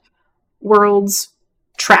island, worlds,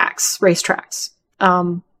 tracks, race tracks.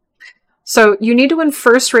 So you need to win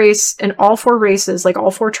first race in all 4 races, like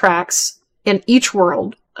all 4 tracks, in each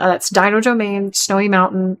world. That's Dino Domain, Snowy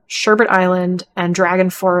Mountain, Sherbet Island, and Dragon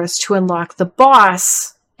Forest to unlock the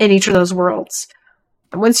boss in each of those worlds.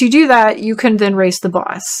 And once you do that, you can then race the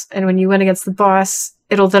boss. And when you win against the boss,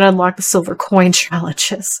 it'll then unlock the silver coin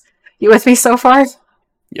challenges. You with me so far?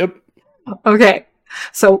 Yep. Okay.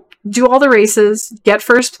 So do all the races, get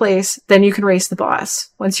first place, then you can race the boss.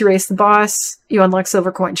 Once you race the boss, you unlock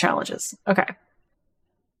silver coin challenges. Okay.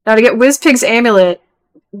 Now to get Wizpig's amulet,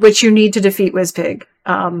 which you need to defeat Wizpig,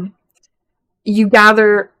 you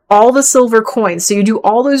gather all the silver coins. So you do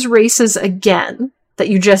all those races again that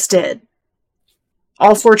you just did.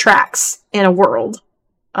 All 4 tracks in a world.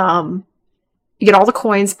 You get all the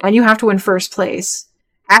coins, and you have to win first place.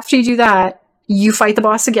 After you do that, you fight the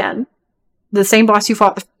boss again. The same boss you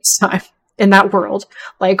fought the first time in that world.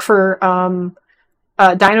 Like for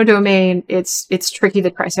Dino Domain, it's Tricky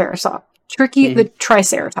the Triceratops. The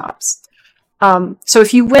Triceratops. So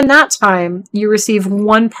if you win that time, you receive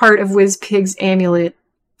 1 part of Wizpig's amulet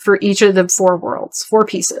for each of the 4 worlds, 4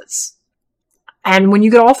 pieces. And when you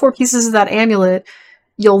get all 4 pieces of that amulet,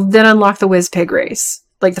 you'll then unlock the Wizpig race,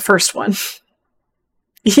 like the first one.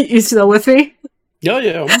 You still with me?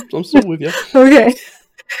 Yeah, I'm still with you. Okay.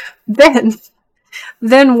 Then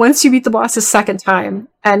Then once you beat the boss a second time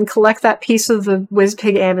and collect that piece of the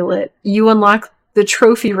Wizpig amulet, you unlock the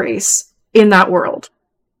trophy race in that world.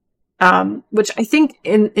 Which I think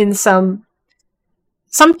in some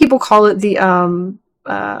people call it the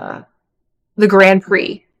Grand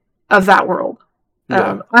Prix of that world.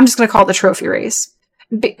 Yeah. I'm just going to call it the trophy race.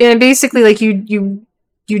 And basically, like you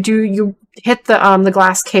hit the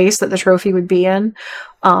glass case that the trophy would be in,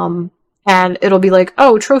 and it'll be like,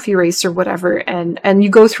 oh, trophy race or whatever, and you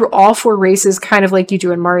go through all 4 races, kind of like you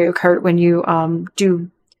do in Mario Kart when you do.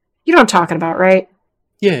 You know what I'm talking about, right?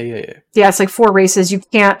 Yeah. Yeah, it's like 4 races. You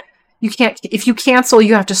can't. If you cancel,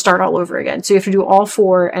 you have to start all over again. So you have to do all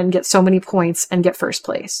 4 and get so many points and get first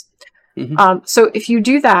place. Mm-hmm. So if you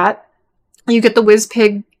do that, you get the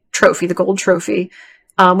Wizpig trophy, the gold trophy,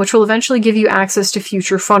 which will eventually give you access to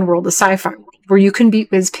Future Fun World, the sci-fi world, where you can beat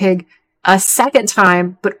Wizpig a second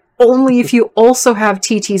time, but only if you also have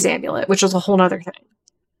TT's amulet, which is a whole nother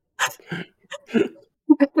thing.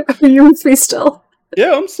 Are you with me still?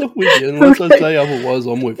 Yeah, I'm still with you. Unless I say otherwise,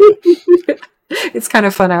 I'm with you. It's kind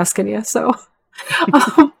of fun asking you, so...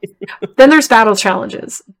 Then there's battle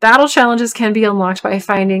challenges. Battle challenges can be unlocked by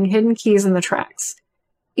finding hidden keys in the tracks.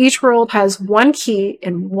 Each world has 1 key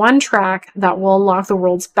in 1 track that will unlock the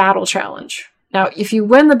world's battle challenge. Now, if you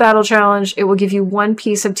win the battle challenge, it will give you 1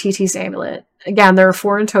 piece of TT's amulet. Again, there are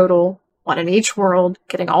 4 in total, 1 in each world.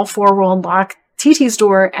 Getting all 4 will unlock TT's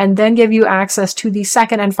door and then give you access to the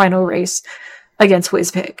second and final race against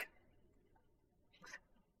Wizpig.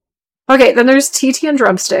 Okay, then there's TT and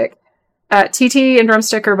Drumstick. TT and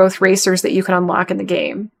Drumstick are both racers that you can unlock in the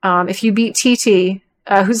game. If you beat TT,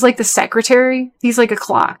 who's like the secretary, he's like a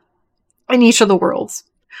clock in each of the worlds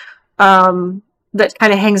that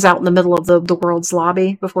kind of hangs out in the middle of the world's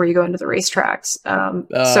lobby before you go into the racetracks.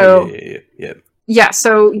 Yeah,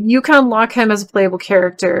 so you can unlock him as a playable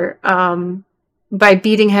character by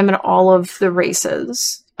beating him in all of the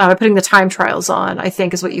races. Putting the time trials on, I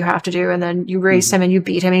think, is what you have to do, and then you race him and you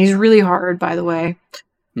beat him, and he's really hard, by the way.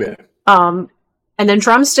 Yeah. And then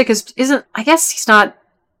Drumstick isn't, I guess he's not,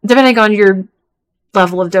 depending on your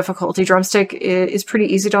level of difficulty, Drumstick is pretty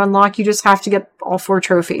easy to unlock. You just have to get all 4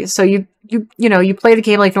 trophies. So you play the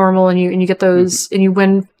game like normal, and you get those, and you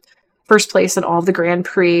win first place in all of the Grand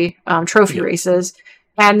Prix trophy races.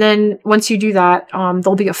 And then once you do that,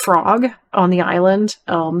 there'll be a frog on the island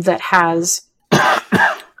that has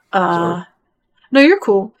no, you're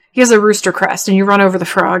cool. He has a rooster crest, and you run over the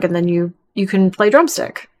frog, and then you can play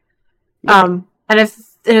Drumstick. And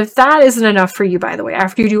if that isn't enough for you, by the way,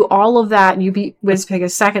 after you do all of that and you beat Wizpig a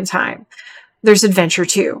second time, there's Adventure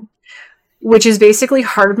 2, which is basically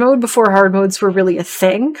hard mode before hard modes were really a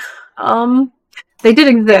thing. They did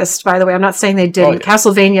exist, by the way. I'm not saying they didn't.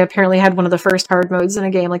 Castlevania apparently had one of the first hard modes in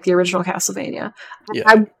a game, like the original Castlevania.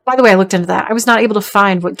 Yeah. By the way, I looked into that. I was not able to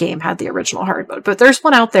find what game had the original hard mode, but there's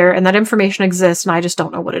one out there, and that information exists, and I just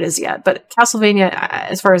don't know what it is yet. But Castlevania,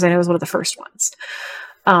 as far as I know, is one of the first ones.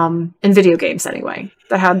 In video games, anyway,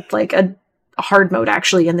 that had like a hard mode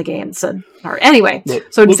actually in the game that said hard. Anyway,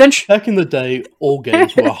 back in the day, all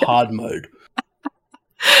games were hard mode.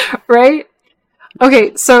 Right?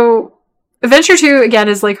 Okay, so Adventure 2, again,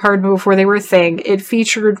 is like hard mode before they were a thing. It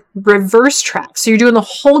featured reverse tracks. So you're doing the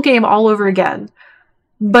whole game all over again,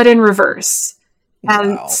 but in reverse.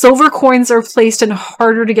 And silver coins are placed in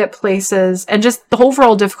harder to get places, and just the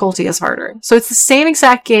overall difficulty is harder. So it's the same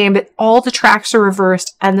exact game, but all the tracks are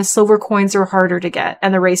reversed, and the silver coins are harder to get,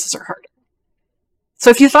 and the races are harder.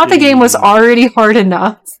 So if you thought the game was already hard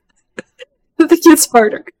enough, it gets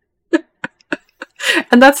harder.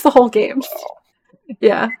 And that's the whole game.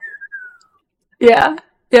 Yeah. Yeah.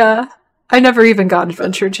 Yeah. I never even got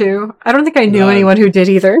Adventure 2. I don't think I knew anyone who did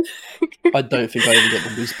either. I don't think I ever got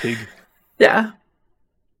the Wizpig. Yeah.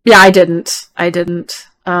 Yeah, I didn't.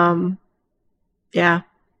 Yeah.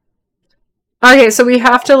 Okay, so we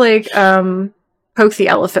have to, poke the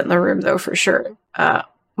elephant in the room, though, for sure.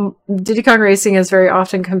 Diddy Kong Racing is very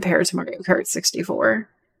often compared to Mario Kart 64.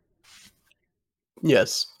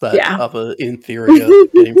 Yes, that other inferior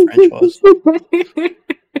game franchise.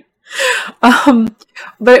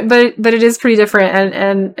 But it is pretty different,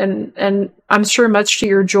 and I'm sure, much to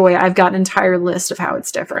your joy, I've got an entire list of how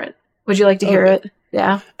it's different. Would you like to hear it?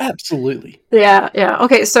 Yeah. Absolutely. Yeah.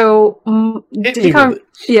 Okay, so Diddy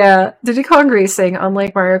Kong Racing,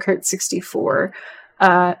 unlike Mario Kart 64,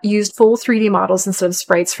 used full 3D models instead of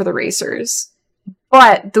sprites for the racers.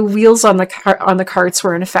 But the wheels on the carts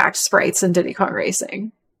were in fact sprites in Diddy Kong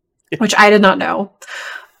Racing, which I did not know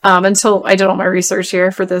until I did all my research here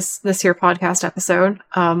for this here podcast episode.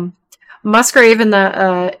 Musgrave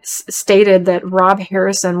stated that Rob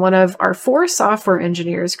Harrison, one of our 4 software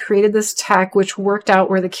engineers, created this tech which worked out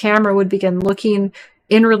where the camera would begin looking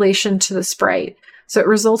in relation to the sprite. So it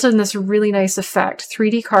resulted in this really nice effect,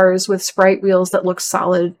 3D cars with sprite wheels that look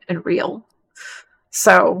solid and real.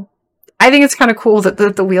 So I think it's kind of cool that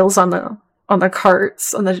the wheels on the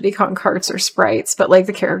carts, on the Diddy Kong carts, are sprites, but like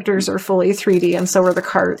the characters are fully 3D and so are the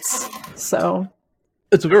carts. So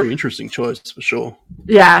it's a very interesting choice for sure.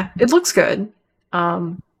 Yeah, it looks good.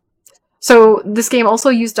 So this game also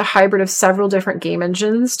used a hybrid of several different game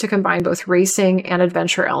engines to combine both racing and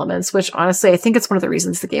adventure elements, which honestly, I think it's one of the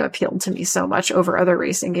reasons the game appealed to me so much over other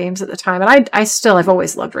racing games at the time. And I've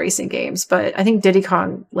always loved racing games, but I think Diddy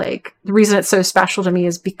Kong, like, the reason it's so special to me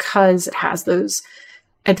is because it has those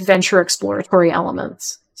adventure exploratory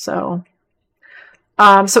elements. So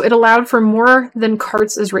it allowed for more than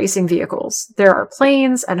carts as racing vehicles. There are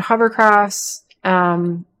planes and hovercrafts,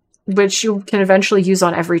 which you can eventually use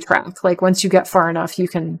on every track. Like once you get far enough, you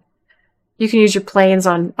can use your planes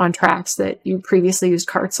on tracks that you previously used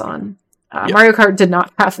carts on. Yep. Mario Kart did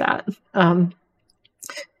not have that.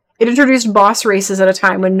 It introduced boss races at a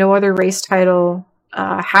time when no other race title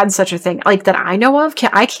had such a thing, like that I know of.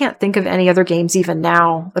 I can't think of any other games even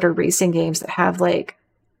now that are racing games that have like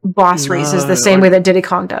boss races the same way that Diddy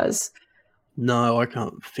Kong does. No, I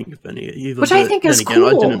can't think of any either. Which I think is cool.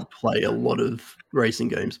 I didn't play a lot of racing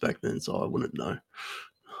games back then, so I wouldn't know.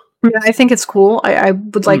 Yeah, I think it's cool. I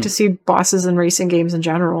would like to see bosses in racing games in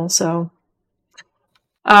general. So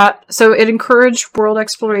it encouraged world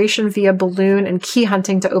exploration via balloon and key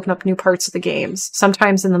hunting to open up new parts of the games,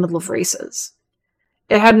 sometimes in the middle of races.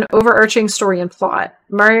 It had an overarching story and plot.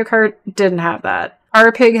 Mario Kart didn't have that.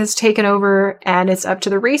 Our Pig has taken over, and it's up to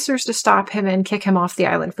the racers to stop him and kick him off the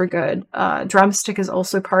island for good. Drumstick is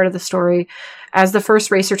also part of the story as the first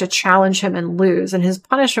racer to challenge him and lose, and his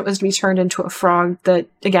punishment was to be turned into a frog that,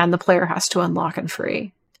 again, the player has to unlock and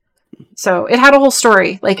free. So it had a whole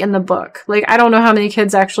story, like, in the book. Like, I don't know how many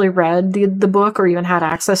kids actually read the book or even had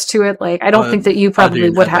access to it. Like, I don't think that you probably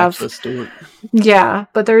would have. Access to it. Yeah,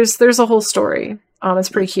 but there's a whole story. It's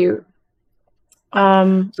pretty cute.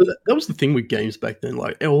 So that was the thing with games back then.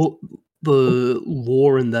 Like, all the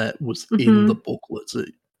lore in that was in the booklets.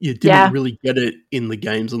 You didn't really get it in the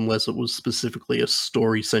games unless it was specifically a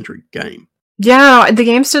story-centric game. Yeah, the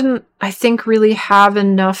games didn't, I think, really have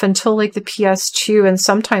enough until like the PS2 and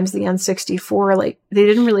sometimes the N64. Like, they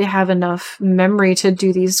didn't really have enough memory to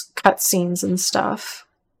do these cutscenes and stuff.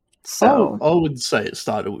 So I would say it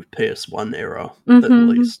started with PS1 era, at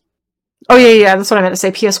least. Oh, yeah, that's what I meant to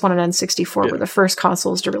say. PS1 and N64 were the first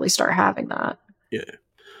consoles to really start having that. Yeah.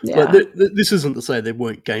 But this isn't to say there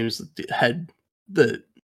weren't games that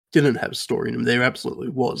didn't have a story in them. There absolutely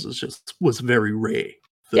was. It just was very rare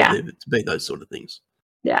for there to be those sort of things.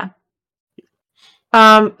 Yeah.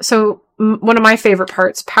 So one of my favorite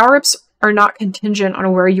parts, power-ups are not contingent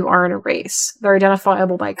on where you are in a race. They're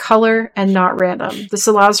identifiable by color and not random. This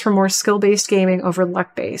allows for more skill-based gaming over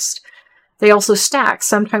luck-based. They also stack,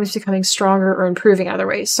 sometimes becoming stronger or improving other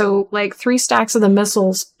ways. So, like, 3 stacks of the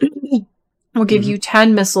missiles will give you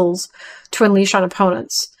 10 missiles to unleash on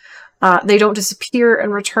opponents. They don't disappear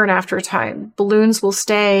and return after a time. Balloons will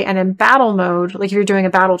stay, and in battle mode, like if you're doing a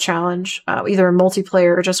battle challenge, either in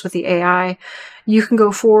multiplayer or just with the AI, you can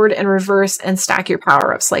go forward and reverse and stack your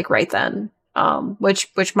power-ups, like, right then.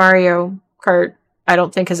 Which Mario Kart, I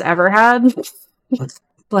don't think, has ever had.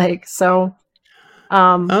 Like, so...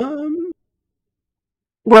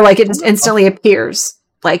 where, like, it just instantly appears.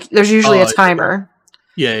 Like, there's usually a timer.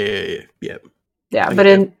 Yeah. Yeah, but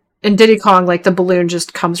in Diddy Kong, like, the balloon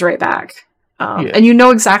just comes right back. And you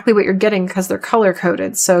know exactly what you're getting because they're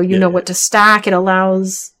color-coded, so you know what to stack. It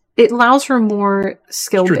allows for more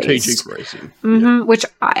skill-based. Strategic racing. Which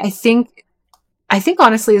I think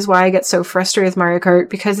honestly is why I get so frustrated with Mario Kart,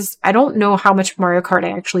 because I don't know how much Mario Kart I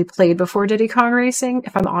actually played before Diddy Kong Racing,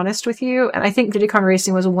 if I'm honest with you. And I think Diddy Kong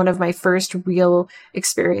Racing was one of my first real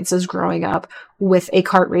experiences growing up with a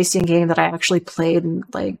kart racing game that I actually played and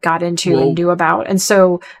like got into and knew about. And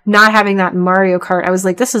so not having that in Mario Kart, I was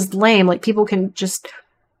like, this is lame. Like, people can just,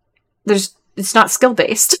 it's not skill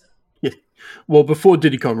based. Yeah. Well, before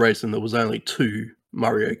Diddy Kong Racing, there was only 2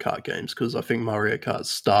 Mario Kart games, because I think Mario Kart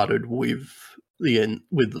started with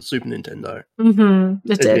the Super Nintendo.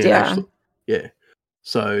 It did, yeah. Yeah.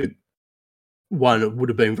 So, one, it would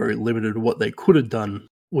have been very limited to what they could have done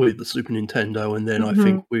with the Super Nintendo, and then I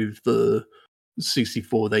think with the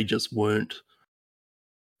 64, they just weren't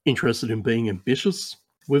interested in being ambitious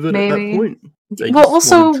with it at that point. They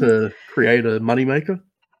just wanted to create a moneymaker.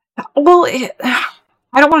 Well,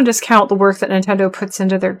 I don't want to discount the work that Nintendo puts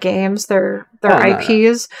into their games, their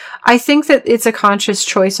IPs. No. I think that it's a conscious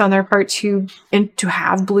choice on their part to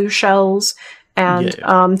have blue shells and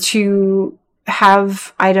to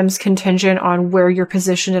have items contingent on where you're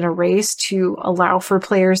positioned in a race to allow for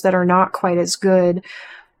players that are not quite as good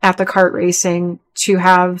at the kart racing to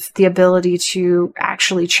have the ability to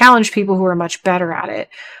actually challenge people who are much better at it.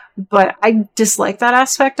 But I dislike that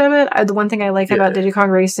aspect of it. The one thing I like about Diddy Kong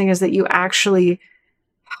Racing is that you actually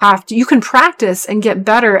you can practice and get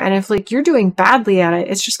better, and if like you're doing badly at it,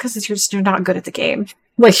 it's just because you're not good at the game.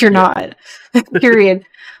 Like you're not. Period.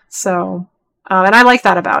 So, and I like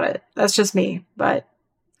that about it. That's just me. But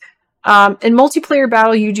in multiplayer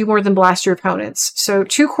battle, you do more than blast your opponents. So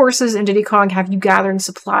 2 courses in Diddy Kong have you gathering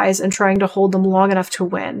supplies and trying to hold them long enough to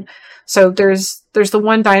win. So there's the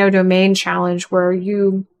one Dino Domain challenge where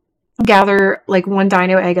you gather like 1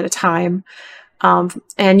 dino egg at a time.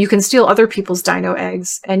 And you can steal other people's dino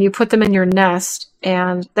eggs, and you put them in your nest,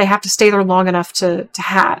 and they have to stay there long enough to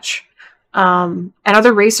hatch. And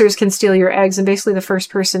other racers can steal your eggs, and basically the first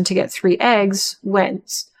person to get 3 eggs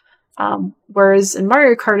wins. Whereas in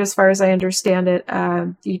Mario Kart, as far as I understand it,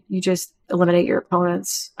 you just eliminate your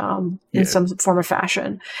opponents in some form or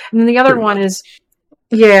fashion. And then the other one is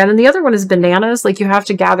bananas. Like you have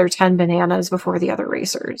to gather 10 bananas before the other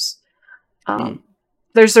racers.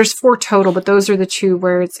 There's 4 total, but those are the 2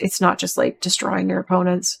 where it's not just like destroying your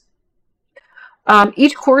opponents.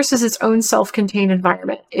 Each course is its own self-contained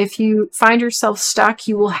environment. If you find yourself stuck,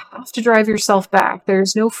 you will have to drive yourself back.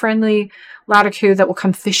 There's no friendly Laticu that will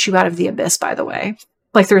come fish you out of the abyss, by the way,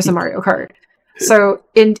 like there is in Mario Kart. So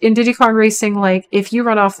in Diddy Kong Racing, like if you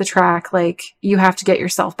run off the track, like you have to get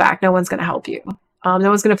yourself back. No one's going to help you. No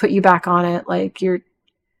one's going to put you back on it. Like you're.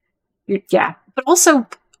 But also,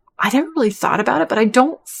 I never really thought about it, but I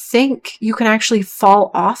don't think you can actually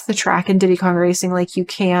fall off the track in Diddy Kong Racing like you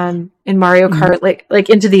can in Mario Kart, like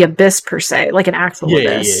into the abyss per se, like an actual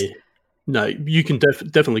abyss. Yeah. No, you can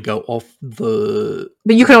definitely go off the.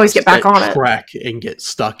 But you can always get back on it. Track and get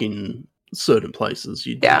stuck in certain places.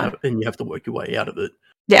 And you have to work your way out of it.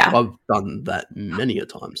 Yeah, I've done that many a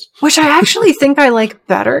times. Which I actually think I like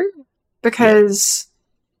better because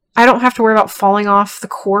I don't have to worry about falling off the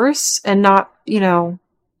course and not,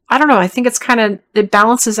 I don't know. I think it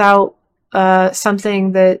balances out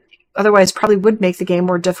something that otherwise probably would make the game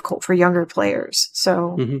more difficult for younger players.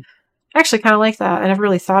 So I actually kind of like that. I never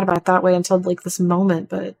really thought about it that way until like this moment,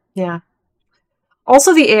 but yeah.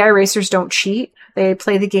 Also, the AI racers don't cheat. They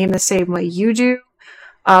play the game the same way you do.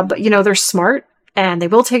 But, they're smart and they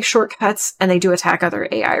will take shortcuts and they do attack other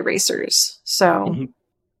AI racers. So,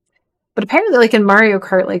 but apparently like in Mario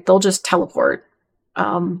Kart, like they'll just teleport.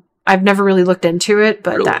 I've never really looked into it,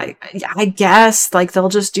 but really? I guess like they'll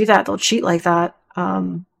just do that. They'll cheat like that.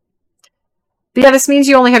 But yeah, this means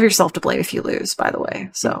you only have yourself to blame if you lose, by the way.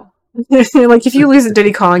 So like if you lose at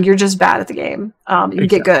Diddy Kong, you're just bad at the game. You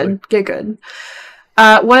get good.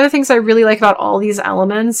 One of the things I really like about all these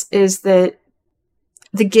elements is that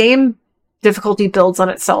the game difficulty builds on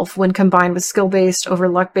itself when combined with skill-based over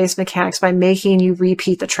luck-based mechanics by making you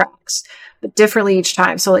repeat the tracks, but differently each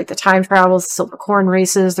time. So like the time travels, the silver corn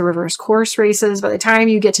races, the reverse course races, by the time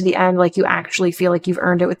you get to the end, like you actually feel like you've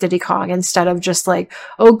earned it with Diddy Kong instead of just like,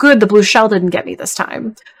 oh good, the blue shell didn't get me this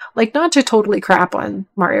time. Like not to totally crap on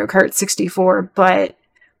Mario Kart 64, but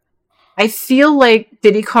I feel like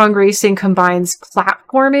Diddy Kong Racing combines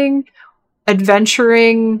platforming,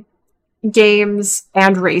 adventuring, games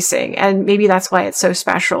and racing, and maybe that's why it's so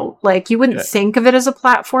special. Like you wouldn't think of it as a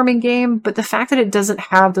platforming game, but the fact that it doesn't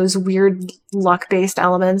have those weird luck-based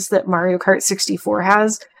elements that Mario Kart 64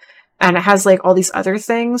 has, and it has like all these other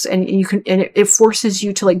things, and it forces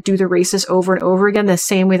you to like do the races over and over again the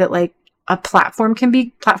same way that like a platformer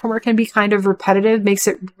can be kind of repetitive, makes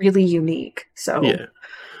it really unique. So yeah,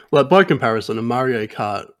 well, by comparison, a Mario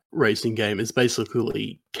Kart racing game is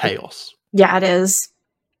basically chaos. Yeah, it is.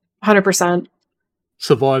 100%.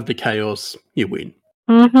 Survive the chaos, you win.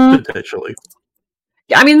 Potentially.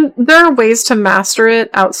 Yeah, I mean, there are ways to master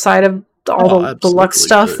it outside of all the luck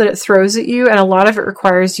stuff that it throws at you, and a lot of it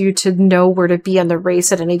requires you to know where to be in the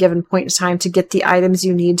race at any given point in time to get the items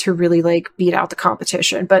you need to really like beat out the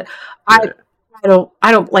competition. But I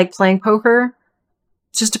don't like playing poker.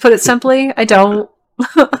 Just to put it simply, I don't.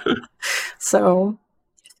 So,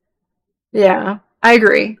 yeah, I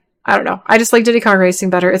agree. I don't know. I just like Diddy Kong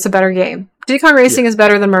Racing better. It's a better game. Diddy Kong Racing is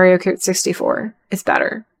better than Mario Kart 64. It's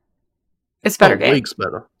better. It's better game. League's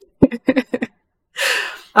better.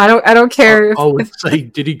 I don't care. I would say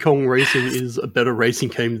Diddy Kong Racing is a better racing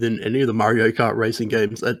game than any of the Mario Kart racing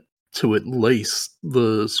games to at least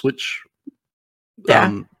the Switch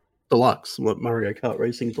Deluxe, like Mario Kart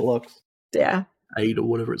Racing Deluxe Yeah. 8 or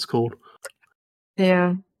whatever it's called.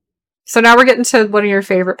 Yeah. So now we're getting to one of your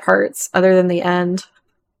favorite parts, other than the end.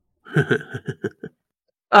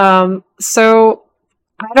 So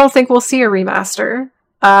I don't think we'll see a remaster.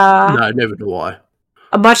 No, never do I.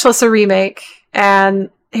 Much less a remake. And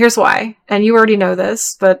here's why. And you already know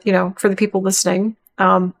this, but for the people listening,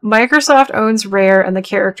 Microsoft owns Rare and the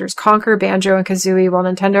characters Conker, Banjo, and Kazooie, while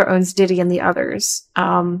Nintendo owns Diddy and the others.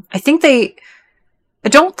 I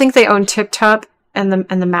don't think they own Tip Top and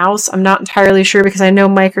the mouse. I'm not entirely sure because I know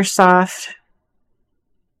Microsoft.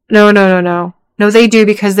 No. No, they do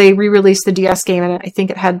because they re-released the DS game and I think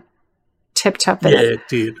it had Tip Top in it. Yeah, it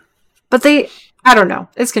did. But I don't know.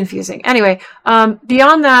 It's confusing. Anyway,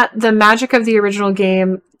 beyond that, the magic of the original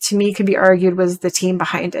game, to me, could be argued was the team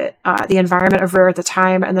behind it. The environment of Rare at the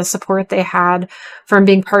time and the support they had from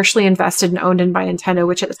being partially invested and owned in by Nintendo,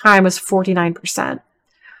 which at the time was 49%.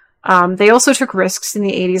 They also took risks in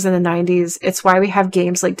the 80s and the 90s. It's why we have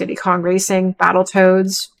games like Diddy Kong Racing,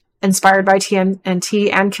 Battletoads, inspired by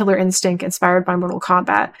TMNT, and Killer Instinct, inspired by Mortal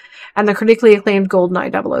Kombat, and the critically acclaimed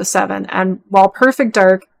GoldenEye 007. And while Perfect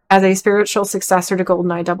Dark, as a spiritual successor to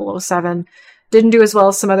GoldenEye 007, didn't do as well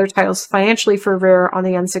as some other titles financially for Rare on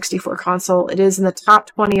the N64 console, it is in the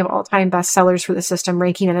top 20 of all-time bestsellers for the system,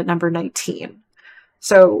 ranking it at number 19.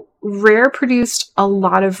 So Rare produced a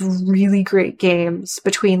lot of really great games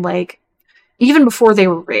between, even before they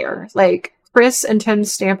were Rare. Like, Chris and Tim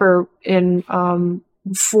Stamper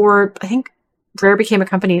before, I think Rare became a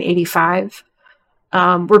company in 85,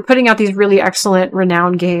 were putting out these really excellent,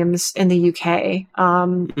 renowned games in the UK.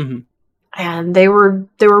 And they were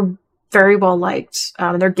very well liked.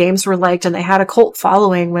 Their games were liked, and they had a cult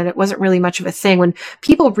following when it wasn't really much of a thing, when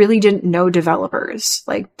people really didn't know developers.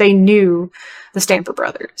 Like, they knew the Stamper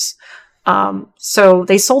Brothers. So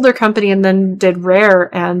they sold their company and then did Rare,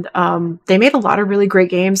 and they made a lot of really great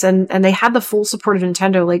games, and they had the full support of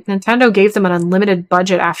Nintendo. Like, Nintendo gave them an unlimited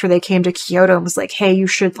budget after they came to Kyoto and was like, hey, you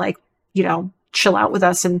should, chill out with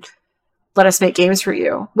us and let us make games for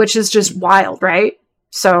you, which is just wild, right?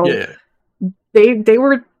 So yeah. They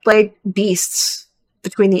were like beasts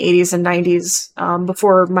between the 80s and 90s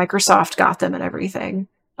before Microsoft got them and everything.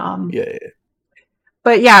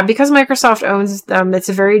 But yeah, because Microsoft owns them, it's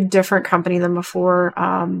a very different company than before.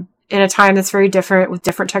 In a time that's very different with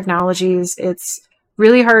different technologies, it's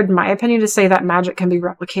really hard, in my opinion, to say that magic can be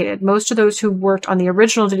replicated. Most of those who worked on the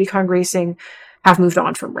original Diddy Kong Racing have moved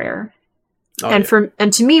on from Rare. And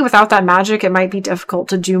to me, without that magic, it might be difficult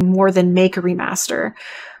to do more than make a remaster.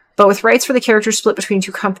 But with rights for the characters split between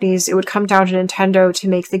two companies, it would come down to Nintendo to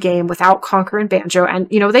make the game without Conker and Banjo. And,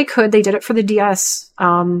 they did it for the DS.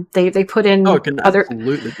 They put in it can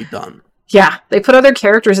absolutely be done. Yeah, they put other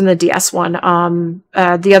characters in the DS one.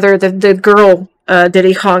 The girl,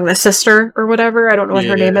 Diddy Kong, the sister or whatever. I don't know what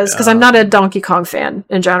her name is, because I'm not a Donkey Kong fan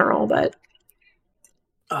in general, but...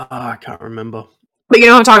 I can't remember. But you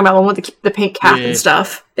know what I'm talking about, the one with the pink cap and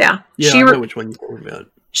stuff. Yeah. Yeah, I know which one you're talking about.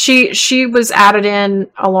 She was added in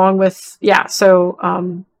along with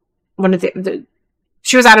one of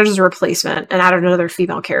she was added as a replacement and added another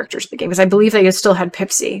female character to the game, because I believe they still had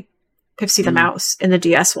Pipsy the mouse in the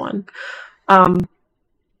DS one.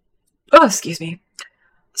 Excuse me.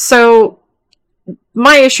 So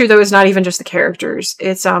my issue though is not even just the characters.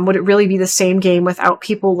 It's would it really be the same game without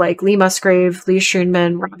people like Lee Musgrave, Lee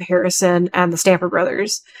Schoonman, Rob Harrison, and the Stamper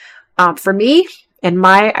Brothers? For me, in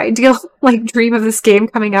my ideal dream of this game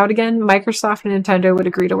coming out again, Microsoft and Nintendo would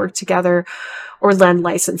agree to work together or lend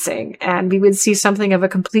licensing, and we would see something of a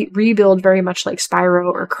complete rebuild, very much like Spyro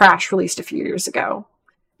or Crash, released a few years ago.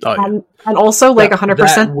 And also, 100%...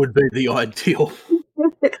 That would be the ideal.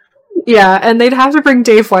 Yeah, and they'd have to bring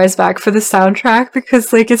Dave Wise back for the soundtrack,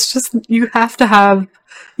 because it's just, you have to have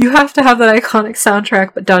that iconic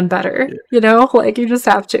soundtrack, but done better. Yeah. You just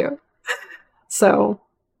have to. So,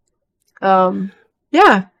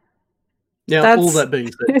 yeah. Now, all that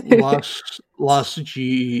being said, last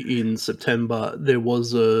year in September, there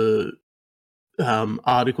was a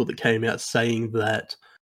article that came out saying that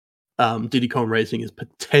Diddy Kong Racing is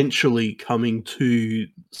potentially coming to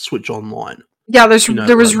Switch Online. Yeah,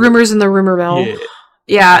 there was rumors in the rumor mill.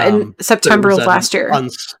 Yeah, in September of last year.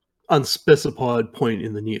 Unspecified point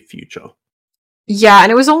in the near future. Yeah,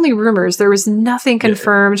 and it was only rumors. There was nothing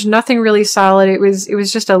confirmed, nothing really solid. It was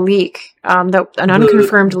just a leak, an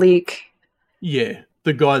unconfirmed leak. Yeah,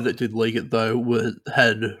 the guy that did leak it though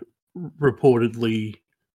had reportedly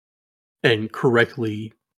and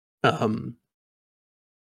correctly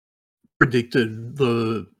predicted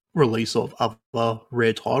the release of other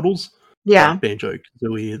Rare titles. Yeah, like Banjo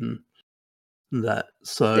Kazooie and that.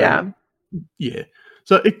 So yeah.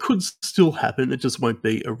 So it could still happen. It just won't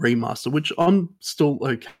be a remaster, which I'm still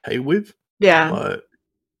okay with. Yeah. Like,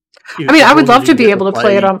 I mean, as I would long as love you to can be get able to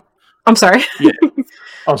play it on... I'm sorry. Yeah.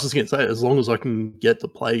 I was just going to say, as long as I can get to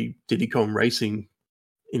play Diddy Kong Racing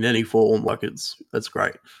in any form, like that's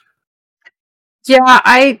great. Yeah,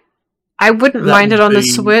 I wouldn't That mind it would on the be-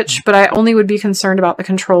 Switch, but I only would be concerned about the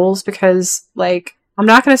controls because, like, I'm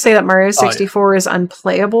not going to say that Mario 64 is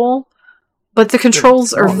unplayable, but the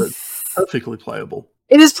controls are... It's perfectly playable.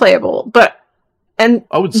 It is playable, but... And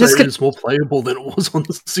I would say it is more playable than it was on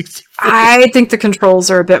the 64. I think the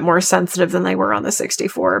controls are a bit more sensitive than they were on the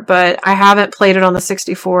 64, but I haven't played it on the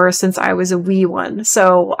 64 since I was a Wii one.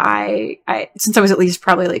 So I since I was at least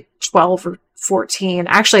probably like 12 or 14.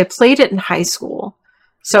 Actually, I played it in high school.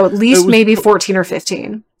 So at least maybe 14 or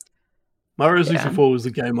 15. Mario 64 was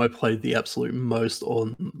the game I played the absolute most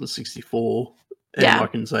on the 64. And I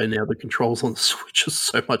can say now the controls on the Switch are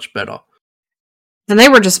so much better. And they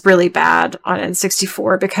were just really bad on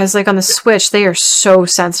N64 because, like, on the Switch, they are so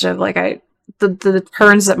sensitive. Like, the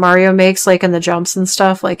turns that Mario makes, like, in the jumps and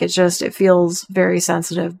stuff, like, it feels very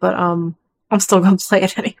sensitive. But I'm still gonna play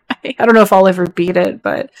it anyway. I don't know if I'll ever beat it,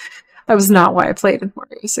 but that was not why I played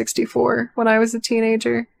Mario 64 when I was a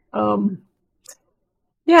teenager. Yeah.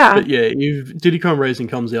 But yeah, if Diddy Kong Racing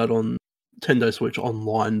comes out on Nintendo Switch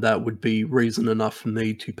Online, that would be reason enough for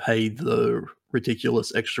me to pay the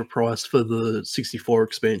ridiculous extra price for the 64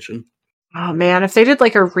 expansion. Oh man, if they did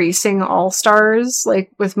like a racing all-stars, like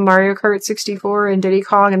with Mario Kart 64 and Diddy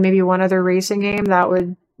Kong and maybe one other racing game, that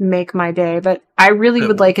would make my day. But I really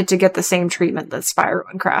would like it to get the same treatment that Spyro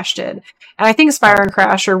and Crash did. And I think Spyro and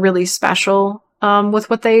Crash are really special with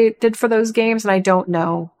what they did for those games, and I don't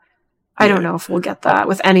know. I don't know if we'll get that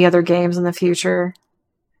with any other games in the future.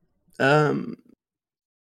 I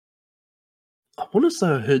want to say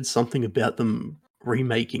I heard something about them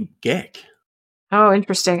remaking Gek. Oh,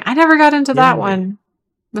 interesting. I never got into that one.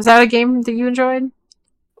 Was that a game that you enjoyed?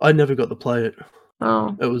 I never got to play it.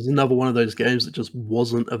 Oh. It was another one of those games that just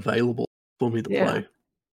wasn't available for me to play.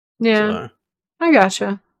 Yeah. So, I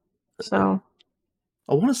gotcha. So.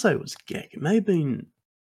 I want to say it was Gek. It may have been...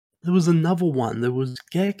 There was another one. There was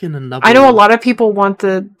Gek and another... I know a lot of people want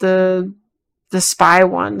the spy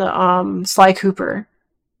one, the Sly Cooper.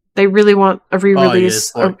 They really want a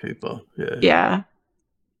re-release. Oh, yeah, Sly Cooper. Yeah.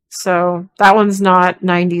 So that one's not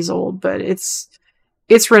 90s old, but it's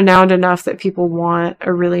renowned enough that people want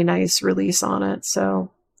a really nice release on it.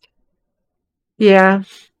 So yeah,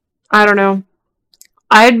 I don't know.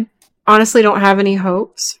 I honestly don't have any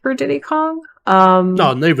hopes for Diddy Kong.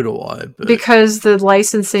 No, neither do I. Because the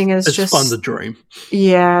licensing is it's fun to dream.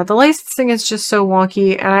 Yeah, the licensing is just so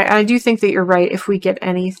wonky, and I do think that you're right. If we get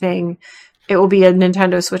anything, it will be a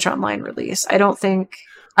Nintendo Switch Online release. I don't think...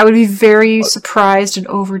 I would be very surprised and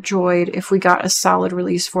overjoyed if we got a solid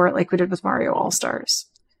release for it like we did with Mario All-Stars.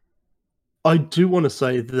 I do want to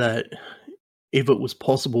say that if it was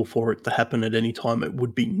possible for it to happen at any time, it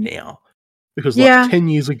would be now. Because 10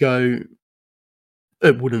 years ago,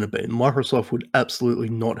 it wouldn't have been. Microsoft would absolutely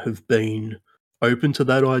not have been open to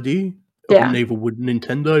that idea. Neither would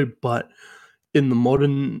Nintendo, but in the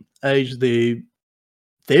modern age,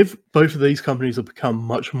 both of these companies have become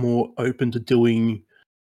much more open to doing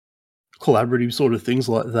collaborative sort of things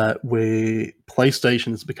like that, where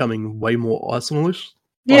PlayStation is becoming way more isolationist.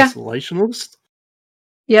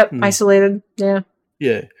 Yep, isolated. Yeah.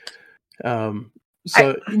 Yeah.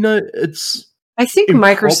 It's... I think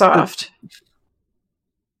Microsoft...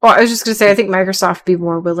 Well, I was just going to say, I think Microsoft would be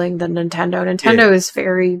more willing than Nintendo. Nintendo is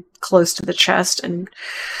very close to the chest, and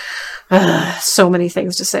so many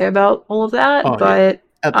things to say about all of that. But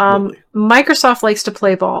Microsoft likes to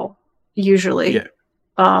play ball, usually. Yeah.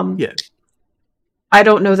 I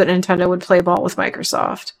don't know that Nintendo would play ball with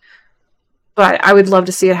Microsoft, but I would love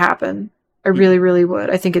to see it happen. I really, really would.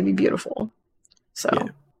 I think it'd be beautiful. So,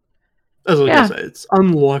 as I was going to say, it's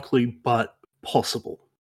unlikely but possible.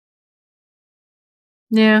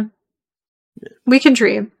 Yeah. We can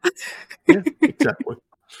dream. Yeah, exactly.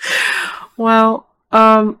 Well,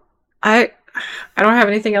 I don't have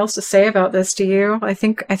anything else to say about this. Do you? I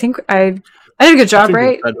think I did a good job,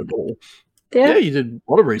 right? Yeah, you did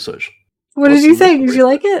a lot of research. What did you think? Did you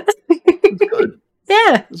like it? It's good.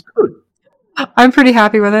 Yeah. It's good. I'm pretty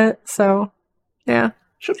happy with it, so yeah.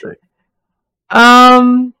 Should be.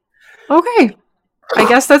 Okay. I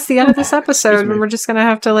guess that's the end of this episode, and we're just gonna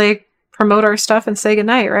have to promote our stuff and say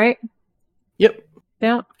goodnight, right? Yep.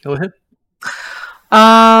 Yeah. Go ahead.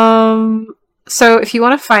 So if you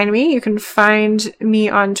want to find me, you can find me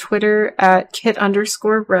on Twitter at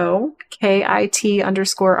kit_roe,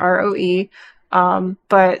 KIT_ROE.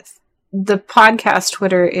 But the podcast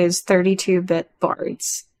Twitter is 32-bit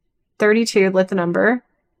bards. 32, let the number,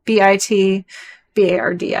 BITBARDS.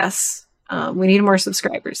 We need more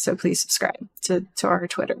subscribers, so please subscribe to our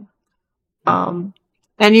Twitter. And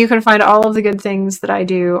you can find all of the good things that I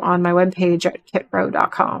do on my webpage at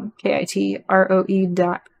kitroe.com, KITROE.com.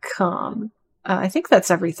 I think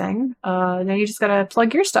that's everything. Now you just gotta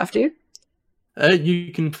plug your stuff, dude.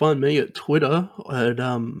 You can find me at Twitter at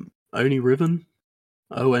Onirivin,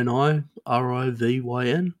 ONIRIVYN,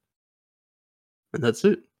 and that's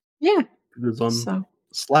it. Yeah. Because I'm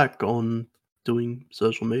slack on doing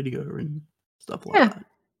social media and stuff like that.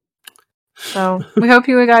 So we hope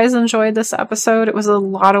you guys enjoyed this episode. It was a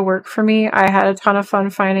lot of work for me. I had a ton of fun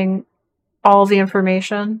finding all the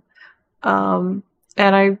information. And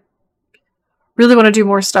I really want to do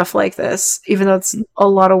more stuff like this, even though it's a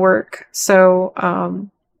lot of work. So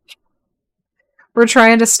we're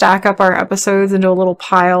trying to stack up our episodes into a little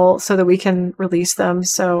pile so that we can release them.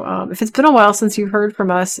 So if it's been a while since you've heard from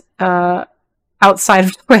us outside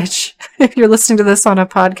of Twitch, if you're listening to this on a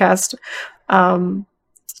podcast,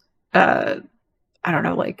 I don't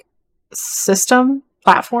know, like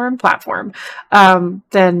platform,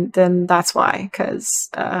 then that's why, because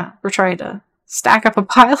we're trying to stack up a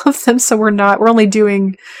pile of them, so we're not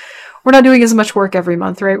doing as much work every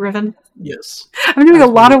month, right, Riven? Yes. I'm doing a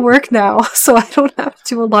lot of work now, so I don't have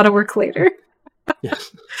to do a lot of work later.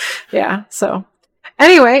 Yes. Yeah, so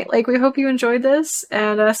anyway, we hope you enjoyed this,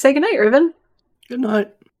 and say goodnight, Riven. Good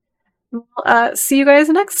night. See you guys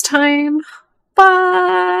next time.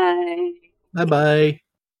 Bye. Bye-bye.